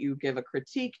everybody that you give a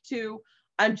critique to.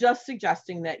 I'm just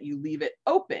suggesting that you leave it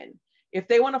open. If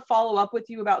they want to follow up with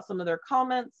you about some of their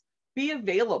comments, be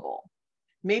available.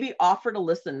 Maybe offer to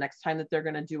listen next time that they're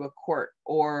going to do a court,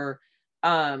 or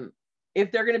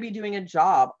if they're going to be doing a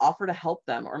job, offer to help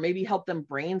them, or maybe help them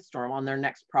brainstorm on their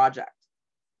next project.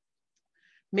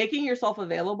 Making yourself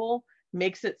available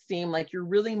makes it seem like you're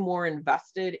really more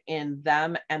invested in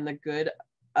them and the good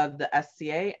of the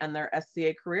SCA and their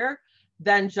SCA career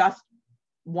than just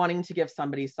wanting to give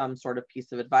somebody some sort of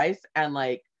piece of advice and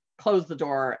like close the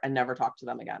door and never talk to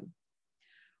them again.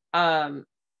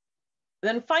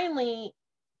 Then finally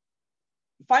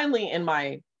in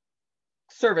my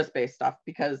service-based stuff,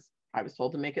 because I was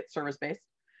told to make it service-based.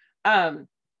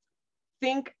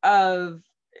 Think of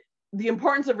the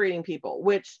importance of reading people,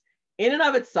 which in and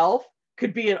of itself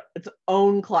could be its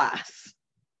own class.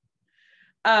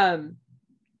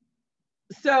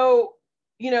 So,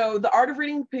 you know, the art of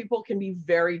reading people can be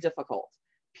very difficult.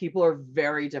 People are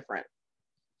very different.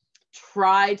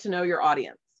 Try to know your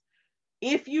audience.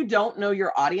 If you don't know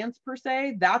your audience per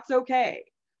se, that's okay.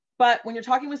 But when you're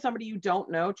talking with somebody you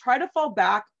don't know, try to fall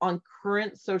back on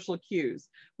current social cues,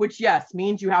 which yes,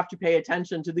 means you have to pay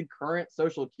attention to the current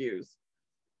social cues.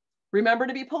 Remember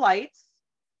to be polite,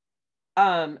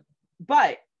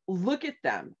 but look at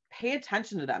them, pay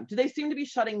attention to them. Do they seem to be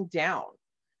shutting down?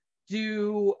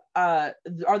 Are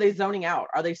they zoning out?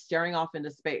 Are they staring off into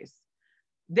space?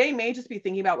 They may just be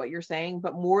thinking about what you're saying,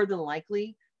 but more than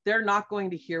likely, they're not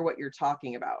going to hear what you're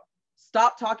talking about.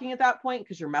 Stop talking at that point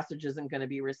because your message isn't going to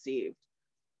be received.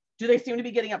 Do they seem to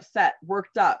be getting upset,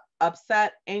 worked up,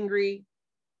 upset, angry,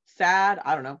 sad?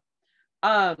 I don't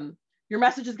know. Your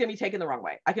message is going to be taken the wrong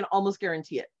way. I can almost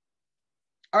guarantee it.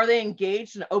 Are they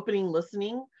engaged in opening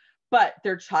listening, but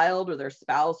their child or their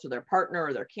spouse or their partner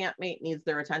or their campmate needs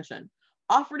their attention?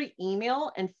 Offer to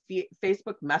email and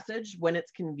Facebook message when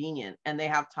it's convenient and they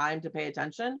have time to pay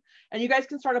attention. And you guys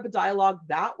can start up a dialogue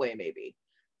that way maybe.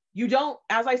 You don't,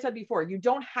 as I said before, you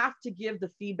don't have to give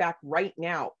the feedback right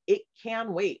now. It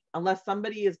can wait unless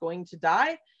somebody is going to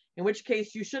die, in which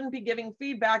case you shouldn't be giving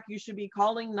feedback. You should be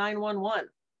calling 911.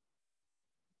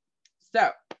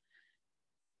 So,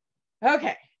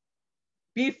 okay.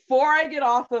 Before I get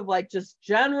off of like just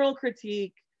general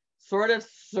critique, sort of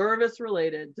service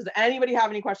related, does anybody have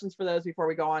any questions for those before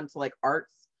we go on to like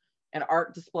arts and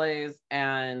art displays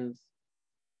and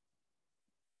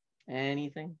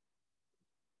anything?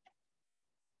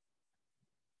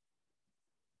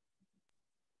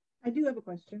 I do have a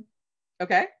question.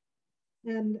 Okay.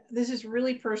 And this is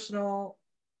really personal,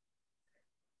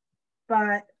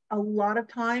 but a lot of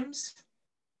times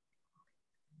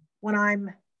when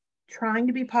I'm trying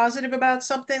to be positive about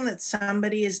something that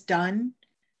somebody has done,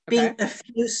 being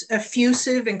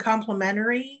effusive and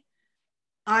complimentary,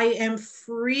 I am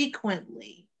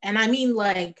frequently, and I mean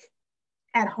like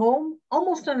at home,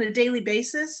 almost on a daily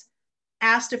basis,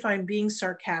 asked if I'm being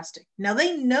sarcastic. Now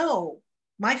they know,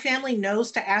 my family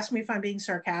knows to ask me if I'm being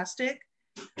sarcastic,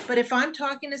 but if I'm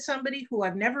talking to somebody who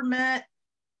I've never met,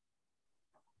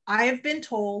 I have been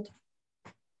told,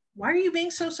 why are you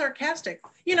being so sarcastic?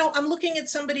 You know, I'm looking at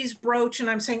somebody's brooch and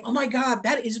I'm saying, oh my God,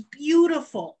 that is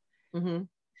beautiful. Mm-hmm.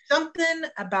 Something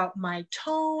about my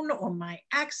tone or my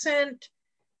accent,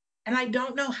 and I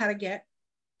don't know how to get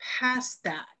past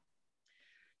that.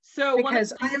 So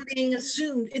because I am being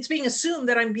assumed, it's being assumed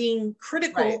that I'm being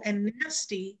critical and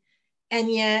nasty,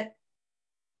 and yet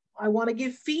I want to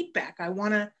give feedback. I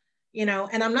want to, you know,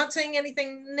 and I'm not saying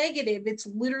anything negative. It's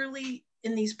literally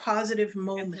in these positive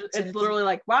moments. It's literally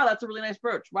like, wow, that's a really nice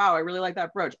brooch. Wow, I really like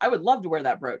that brooch. I would love to wear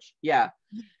that brooch. Yeah.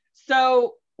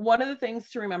 So one of the things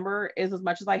to remember is, as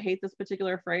much as I hate this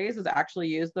particular phrase, is actually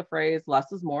use the phrase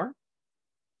less is more.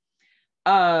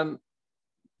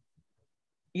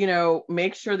 You know,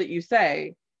 make sure that you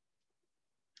say,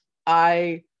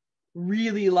 I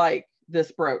really like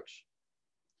this brooch.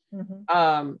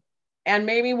 Mm-hmm. And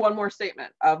maybe one more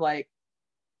statement of like,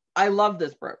 I love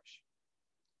this brooch.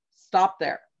 Stop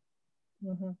there.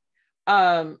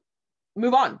 Mm-hmm.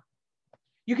 Move on.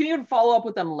 You can even follow up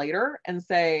with them later and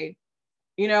say,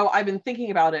 you know, I've been thinking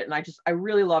about it and I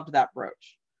really loved that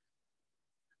brooch.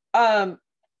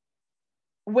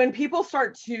 When people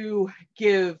start to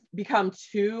become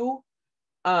too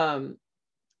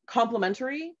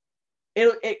complimentary,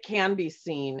 it can be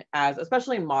seen as,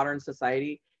 especially in modern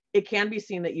society, it can be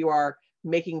seen that you are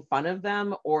making fun of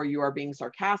them or you are being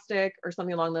sarcastic or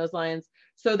something along those lines.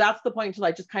 So that's the point, to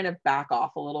like just kind of back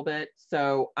off a little bit.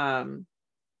 So,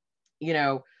 you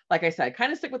know, like I said,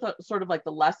 kind of stick with sort of like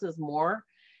the less is more.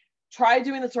 Try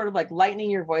doing the sort of like lightening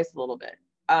your voice a little bit.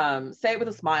 Say it with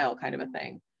a smile kind of a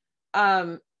thing.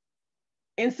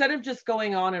 Instead of just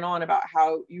going on and on about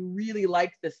how you really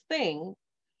like this thing,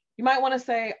 you might want to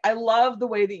say, I love the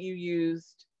way that you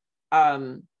used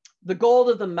the gold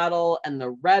of the metal and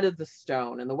the red of the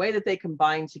stone, and the way that they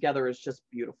combine together is just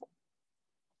beautiful,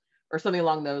 or something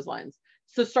along those lines.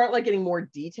 So start like getting more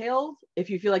detailed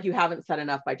if you feel like you haven't said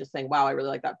enough by just saying, wow, I really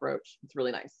like that brooch. It's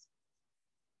really nice.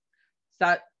 Does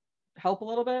that help a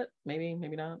little bit? Maybe,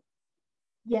 maybe not.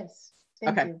 Yes.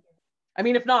 Thank you. I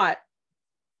mean, if not,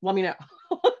 let me know.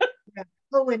 Yeah.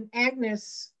 Oh, and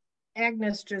Agnes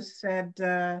just said,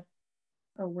 oh,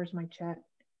 where's my chat?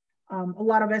 A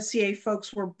lot of SCA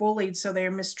folks were bullied, so they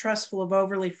are mistrustful of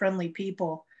overly friendly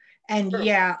people. And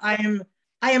yeah, I am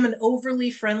I am an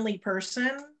overly friendly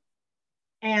person,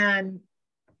 and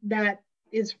that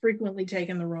is frequently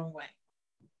taken the wrong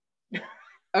way.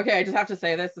 Okay, I just have to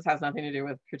say this. This has nothing to do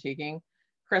with critiquing.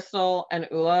 Crystal and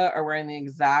Ula are wearing the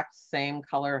exact same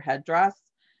color headdress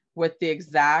with the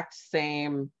exact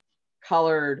same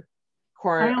colored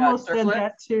I almost said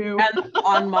that too. And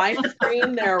on my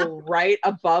screen, they're right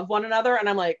above one another. And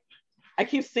I'm like, I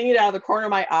keep seeing it out of the corner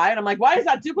of my eye. And I'm like, why is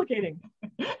that duplicating?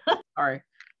 Sorry.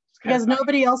 Because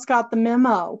nobody else got the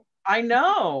memo. I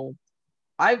know.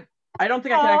 I don't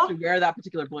think I can actually wear that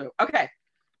particular blue. Okay.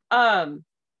 All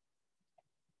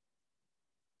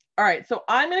right, so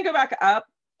I'm gonna go back up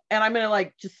and I'm gonna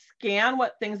like just scan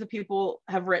what things that people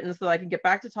have written so that I can get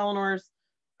back to Telenor's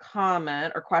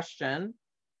comment or question.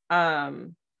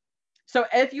 So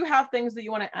if you have things that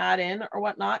you want to add in or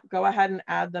whatnot, go ahead and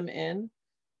add them in.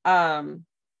 And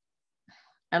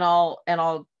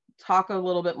I'll talk a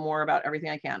little bit more about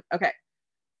everything I can. Okay.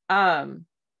 All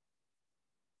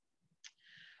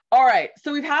right,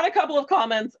 so we've had a couple of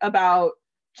comments about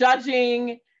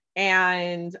judging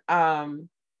and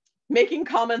making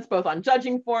comments both on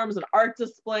judging forums and art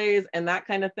displays and that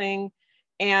kind of thing.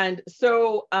 And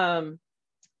so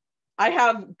I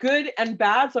have good and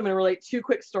bad, so I'm going to relate two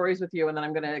quick stories with you, and then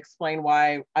I'm going to explain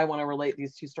why I want to relate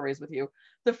these two stories with you.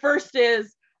 The first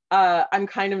is I'm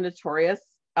kind of notorious,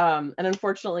 and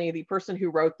unfortunately, the person who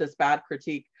wrote this bad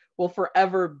critique will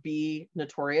forever be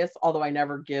notorious, although I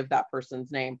never give that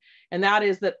person's name. And that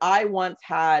is that I once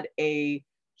had a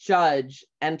judge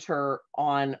enter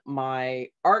on my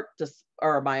art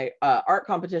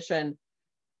competition.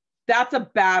 That's a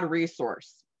bad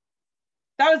resource.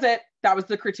 That was it. That was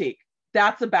the critique.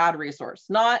 That's a bad resource.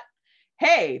 Not,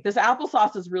 hey, this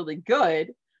applesauce is really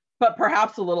good, but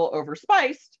perhaps a little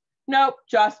overspiced. Nope,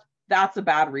 just that's a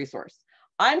bad resource.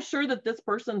 I'm sure that this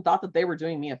person thought that they were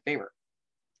doing me a favor.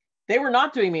 They were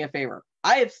not doing me a favor.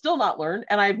 I have still not learned,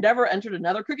 and I've never entered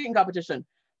another cooking competition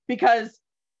because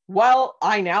while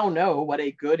I now know what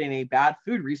a good and a bad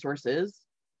food resource is,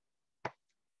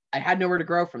 I had nowhere to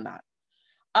grow from that.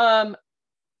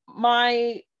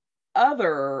 My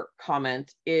other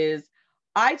comment is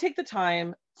I take the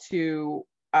time to,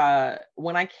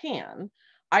 when I can,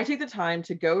 I take the time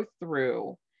to go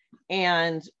through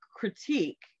and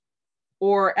critique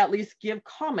or at least give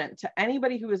comment to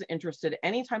anybody who is interested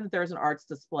anytime that there's an arts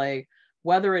display,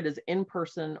 whether it is in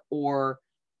person or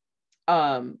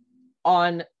on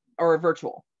or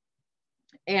virtual.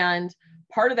 And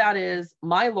part of that is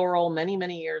my Laurel many,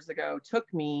 many years ago took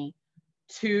me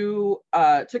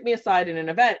aside in an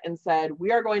event and said,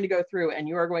 we are going to go through and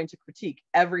you are going to critique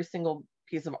every single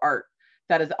piece of art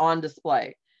that is on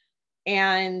display.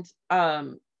 And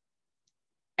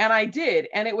I did,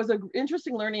 and it was an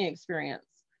interesting learning experience.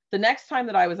 The next time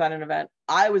that I was at an event,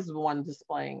 I was the one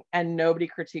displaying and nobody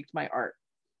critiqued my art.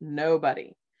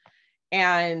 Nobody.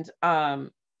 And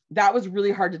that was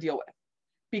really hard to deal with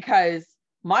because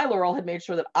my Laurel had made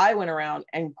sure that I went around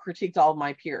and critiqued all of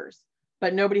my peers,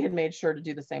 but nobody had made sure to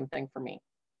do the same thing for me.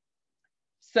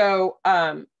 So,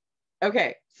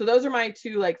 okay, so those are my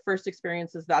two like first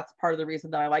experiences. That's part of the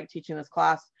reason that I like teaching this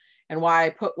class and why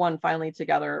I put one finally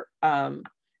together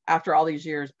after all these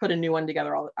years, put a new one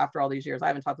together after all these years. I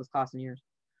haven't taught this class in years.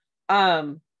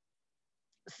 Telenor's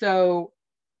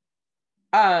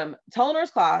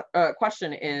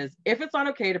question is, if it's not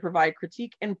okay to provide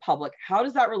critique in public, how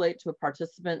does that relate to a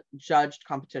participant judged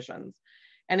competitions?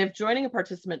 And if joining a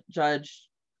participant judged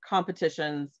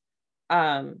competitions,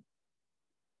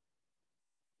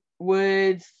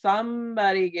 would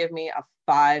somebody give me a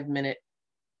 5-minute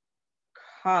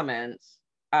comment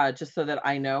just so that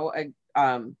I know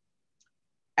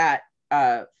at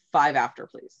 5 after,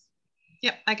 please?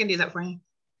 Yep, I can do that for you.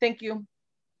 Thank you.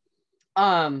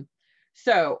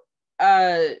 So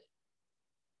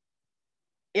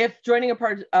if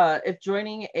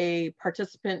joining a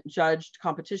participant judged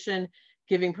competition,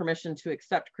 giving permission to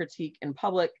accept critique in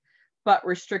public, but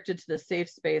restricted to the safe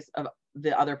space of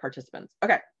the other participants.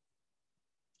 Okay.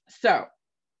 So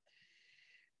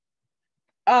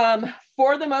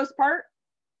for the most part,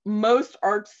 most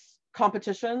arts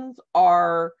competitions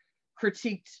are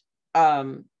critiqued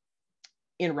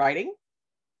in writing,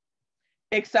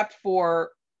 except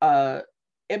for it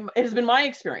has been my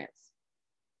experience.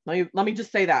 Let me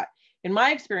just say that. In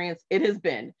my experience, it has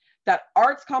been that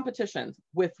arts competitions,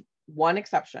 with one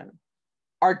exception,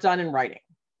 are done in writing.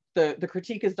 The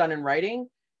critique is done in writing.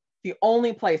 The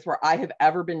only place where I have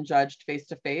ever been judged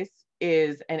face-to-face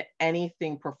is in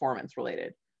anything performance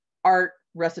related. Art,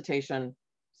 recitation,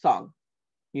 song,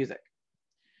 music.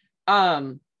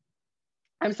 I'm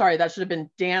sorry, that should have been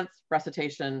dance,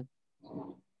 recitation,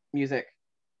 music.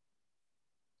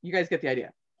 You guys get the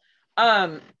idea.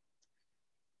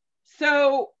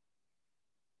 So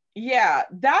yeah,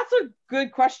 that's a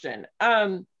good question.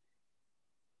 I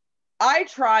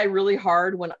try really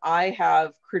hard when I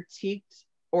have critiqued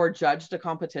or judged a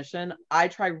competition, I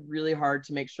try really hard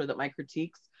to make sure that my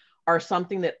critiques are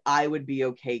something that I would be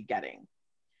okay getting.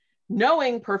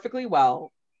 Knowing perfectly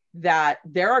well that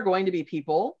there are going to be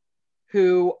people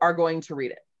who are going to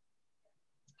read it.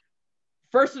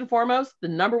 First and foremost, the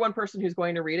number one person who's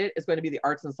going to read it is going to be the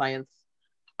arts and science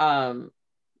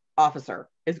officer,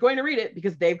 is going to read it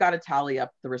because they've got to tally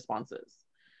up the responses.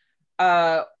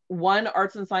 One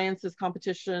arts and sciences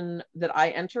competition that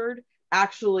I entered,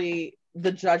 actually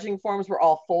the judging forms were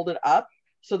all folded up.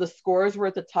 So the scores were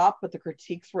at the top, but the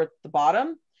critiques were at the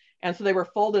bottom. And so they were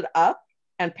folded up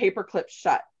and paper clipped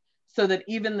shut so that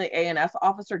even the A&S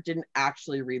officer didn't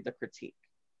actually read the critique.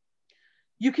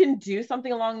 You can do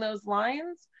something along those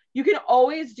lines. You can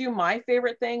always do my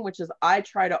favorite thing, which is I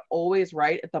try to always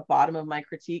write at the bottom of my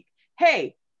critique,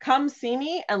 hey, come see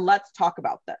me and let's talk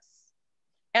about this.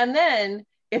 And then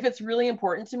if it's really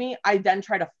important to me, I then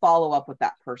try to follow up with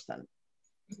that person.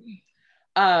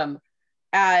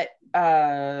 At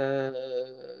 12th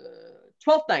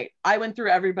night, I went through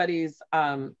everybody's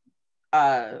arts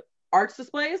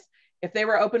displays. If they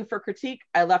were open for critique,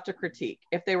 I left a critique.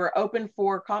 If they were open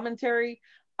for commentary,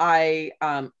 I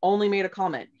only made a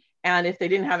comment. And if they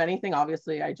didn't have anything,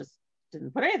 obviously, I just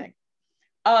didn't put anything.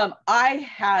 I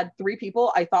had 3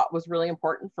 people I thought was really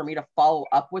important for me to follow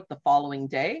up with the following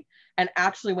day, and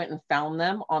actually went and found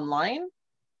them online.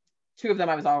 2 of them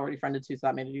I was already friended to, so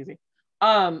that made it easy.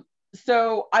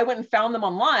 So I went and found them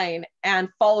online and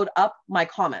followed up my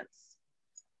comments.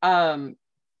 And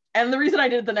the reason I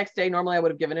did it the next day, normally I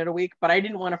would have given it a week, but I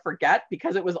didn't want to forget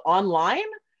because it was online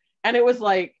and it was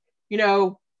like, you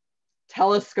know,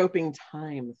 telescoping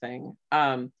time thing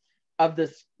of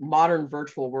this modern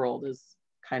virtual world is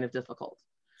kind of difficult.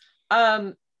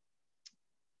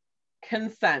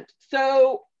 Consent.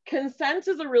 So consent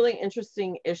is a really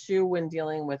interesting issue when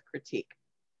dealing with critique.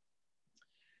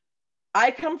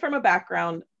 I come from a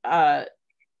background,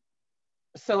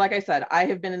 so like I said, I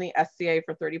have been in the SCA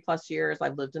for 30 plus years.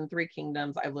 I've lived in 3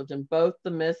 kingdoms. I've lived in both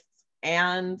the Mists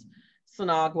and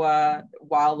Sinagua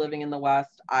while living in the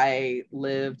West. I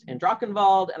lived in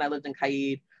Drakkenwald and I lived in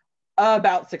Kaid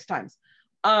about 6 times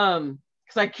because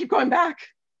I keep going back.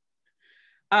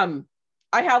 I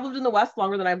have lived in the West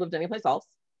longer than I've lived anyplace else.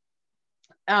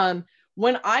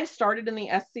 When I started in the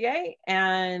SCA,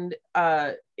 and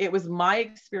it was my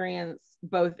experience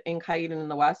both in Kaid and in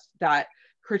the West that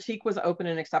critique was open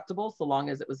and acceptable so long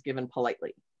as it was given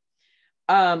politely.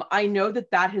 I know that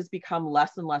that has become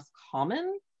less and less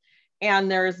common,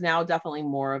 and there is now definitely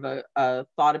more of a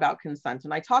thought about consent.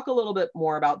 And I talk a little bit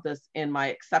more about this in my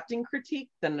accepting critique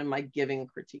than in my giving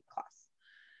critique class.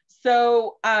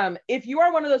 So if you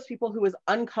are one of those people who is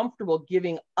uncomfortable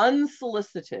giving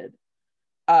unsolicited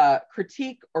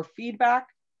critique or feedback,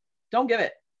 don't give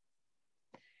it.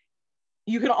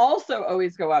 You can also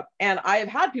always go up, and I have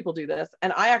had people do this,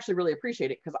 and I actually really appreciate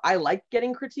it because I like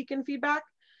getting critique and feedback.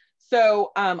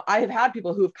 So I have had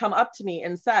people who have come up to me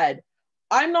and said,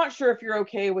 I'm not sure if you're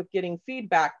okay with getting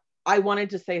feedback. I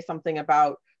wanted to say something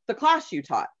about the class you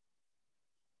taught.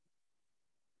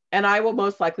 And I will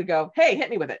most likely go, hey, hit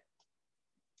me with it.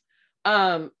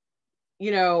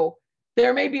 You know,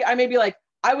 I may be like,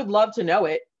 I would love to know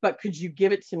it, but could you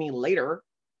give it to me later?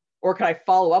 Or could I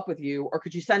follow up with you? Or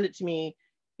could you send it to me,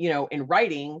 you know, in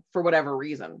writing for whatever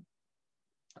reason?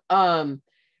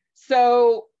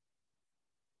 So,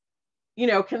 you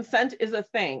know, consent is a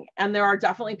thing. And there are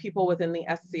definitely people within the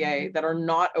SCA that are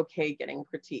not okay getting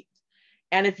critiqued.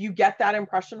 And if you get that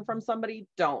impression from somebody,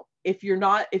 don't. If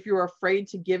you're afraid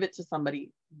to give it to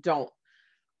somebody, don't.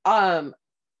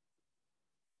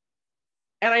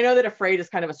 And I know that afraid is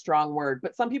kind of a strong word,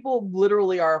 but some people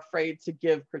literally are afraid to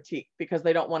give critique because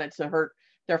they don't want it to hurt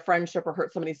their friendship or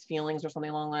hurt somebody's feelings or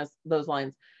something along those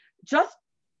lines. Just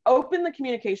open the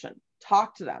communication,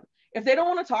 talk to them. If they don't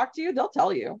want to talk to you, they'll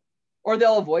tell you, or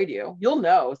they'll avoid you. You'll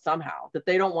know somehow that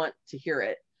they don't want to hear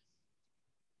it.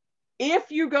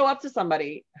 If you go up to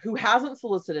somebody who hasn't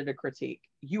solicited a critique,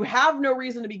 you have no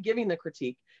reason to be giving the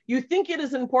critique, you think it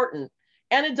is important,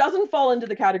 and it doesn't fall into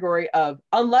the category of,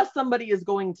 unless somebody is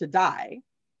going to die,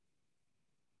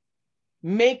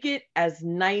 make it as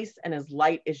nice and as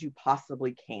light as you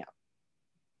possibly can.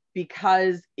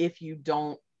 Because if you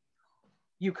don't,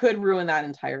 you could ruin that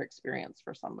entire experience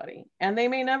for somebody, and they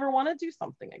may never want to do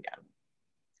something again.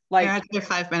 Like, you're at your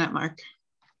 5-minute mark.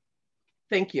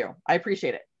 Thank you, I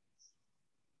appreciate it.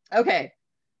 Okay.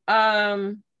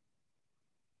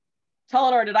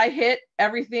 Telenor, did I hit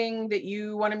everything that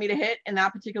you wanted me to hit in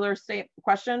that particular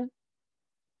question?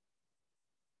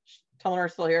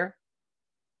 Telenor's still here?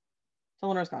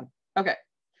 Telenor's gone. Okay.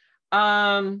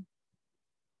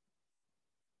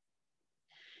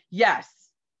 Yes.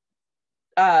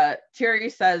 Terry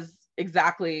says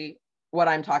exactly what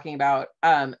I'm talking about.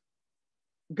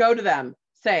 Go to them,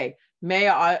 say, may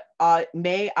I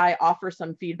offer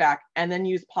some feedback, and then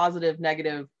use positive,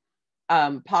 negative,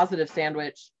 positive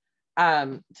sandwich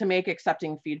to make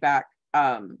accepting feedback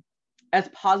as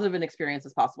positive an experience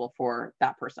as possible for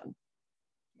that person.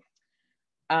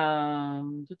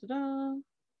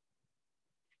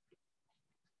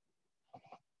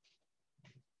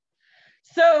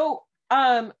 So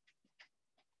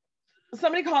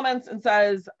somebody comments and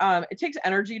says, it takes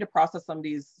energy to process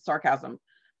somebody's sarcasm.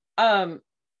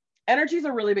 Energy is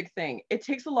a really big thing. It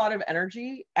takes a lot of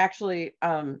energy, actually,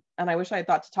 and I wish I had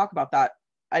thought to talk about that.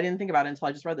 I didn't think about it until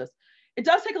I just read this. It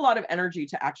does take a lot of energy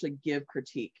to actually give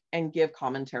critique and give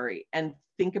commentary and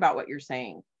think about what you're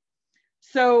saying.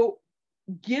 So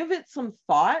give it some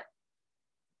thought.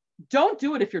 Don't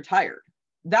do it if you're tired.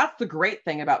 That's the great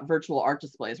thing about virtual art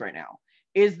displays right now,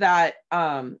 is that,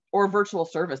 or virtual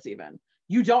service even,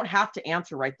 you don't have to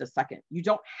answer right this second. You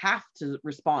don't have to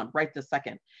respond right this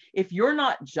second. If you're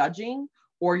not judging,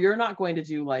 or you're not going to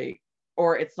do like,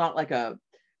 or it's not like a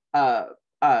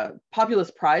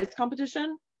populist prize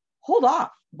competition, hold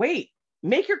off, wait,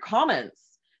 make your comments,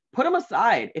 put them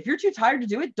aside. If you're too tired to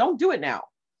do it, don't do it now.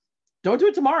 Don't do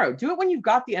it tomorrow. Do it when you've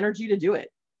got the energy to do it.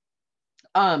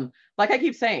 Like I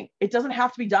keep saying, it doesn't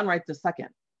have to be done right this second.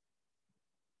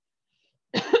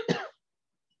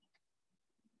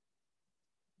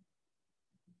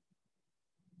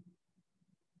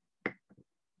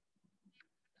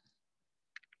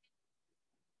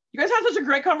 You guys have such a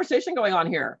great conversation going on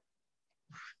here.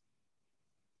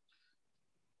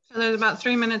 So there's about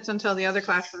 3 minutes until the other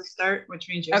classes start, which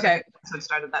means your second class would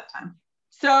start at that time.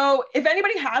 So if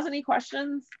anybody has any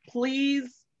questions,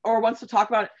 please, or wants to talk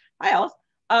about it. Hi, Alice.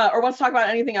 Or wants to talk about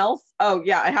anything else. Oh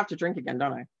yeah, I have to drink again,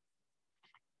 don't I?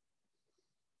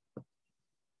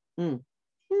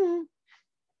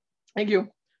 Thank you.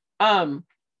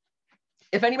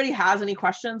 If anybody has any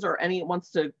questions or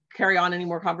wants to carry on any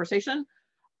more conversation,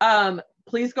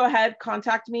 please go ahead,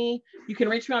 contact me. You can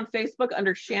reach me on Facebook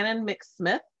under Shannon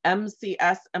McSmith,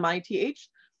 MCSMITH,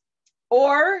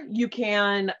 or you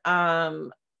can,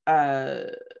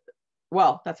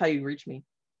 well, that's how you reach me.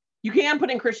 You can put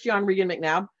in Christian Regan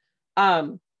McNabb,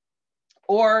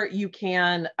 or you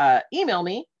can email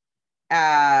me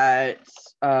at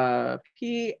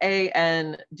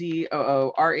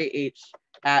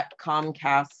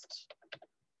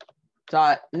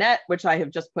PANDOORAH@comcast.net, which I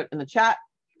have just put in the chat.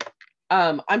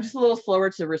 I'm just a little slower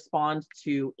to respond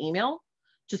to email,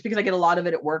 just because I get a lot of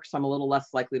it at work, so I'm a little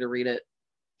less likely to read it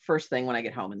first thing when I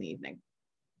get home in the evening.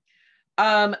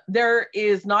 There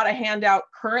is not a handout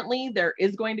currently. There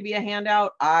is going to be a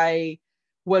handout. I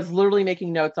was literally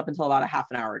making notes up until about a half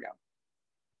an hour ago.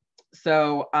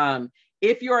 So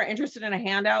if you are interested in a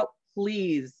handout,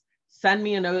 please send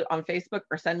me a note on Facebook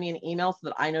or send me an email so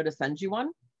that I know to send you one.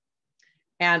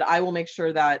 And I will make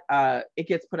sure that it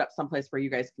gets put up someplace where you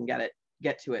guys can get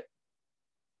to it.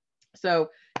 So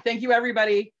thank you,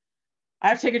 everybody. I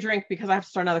have to take a drink because I have to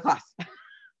start another class.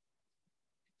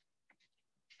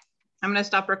 I'm going to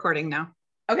stop recording now.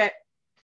 Okay.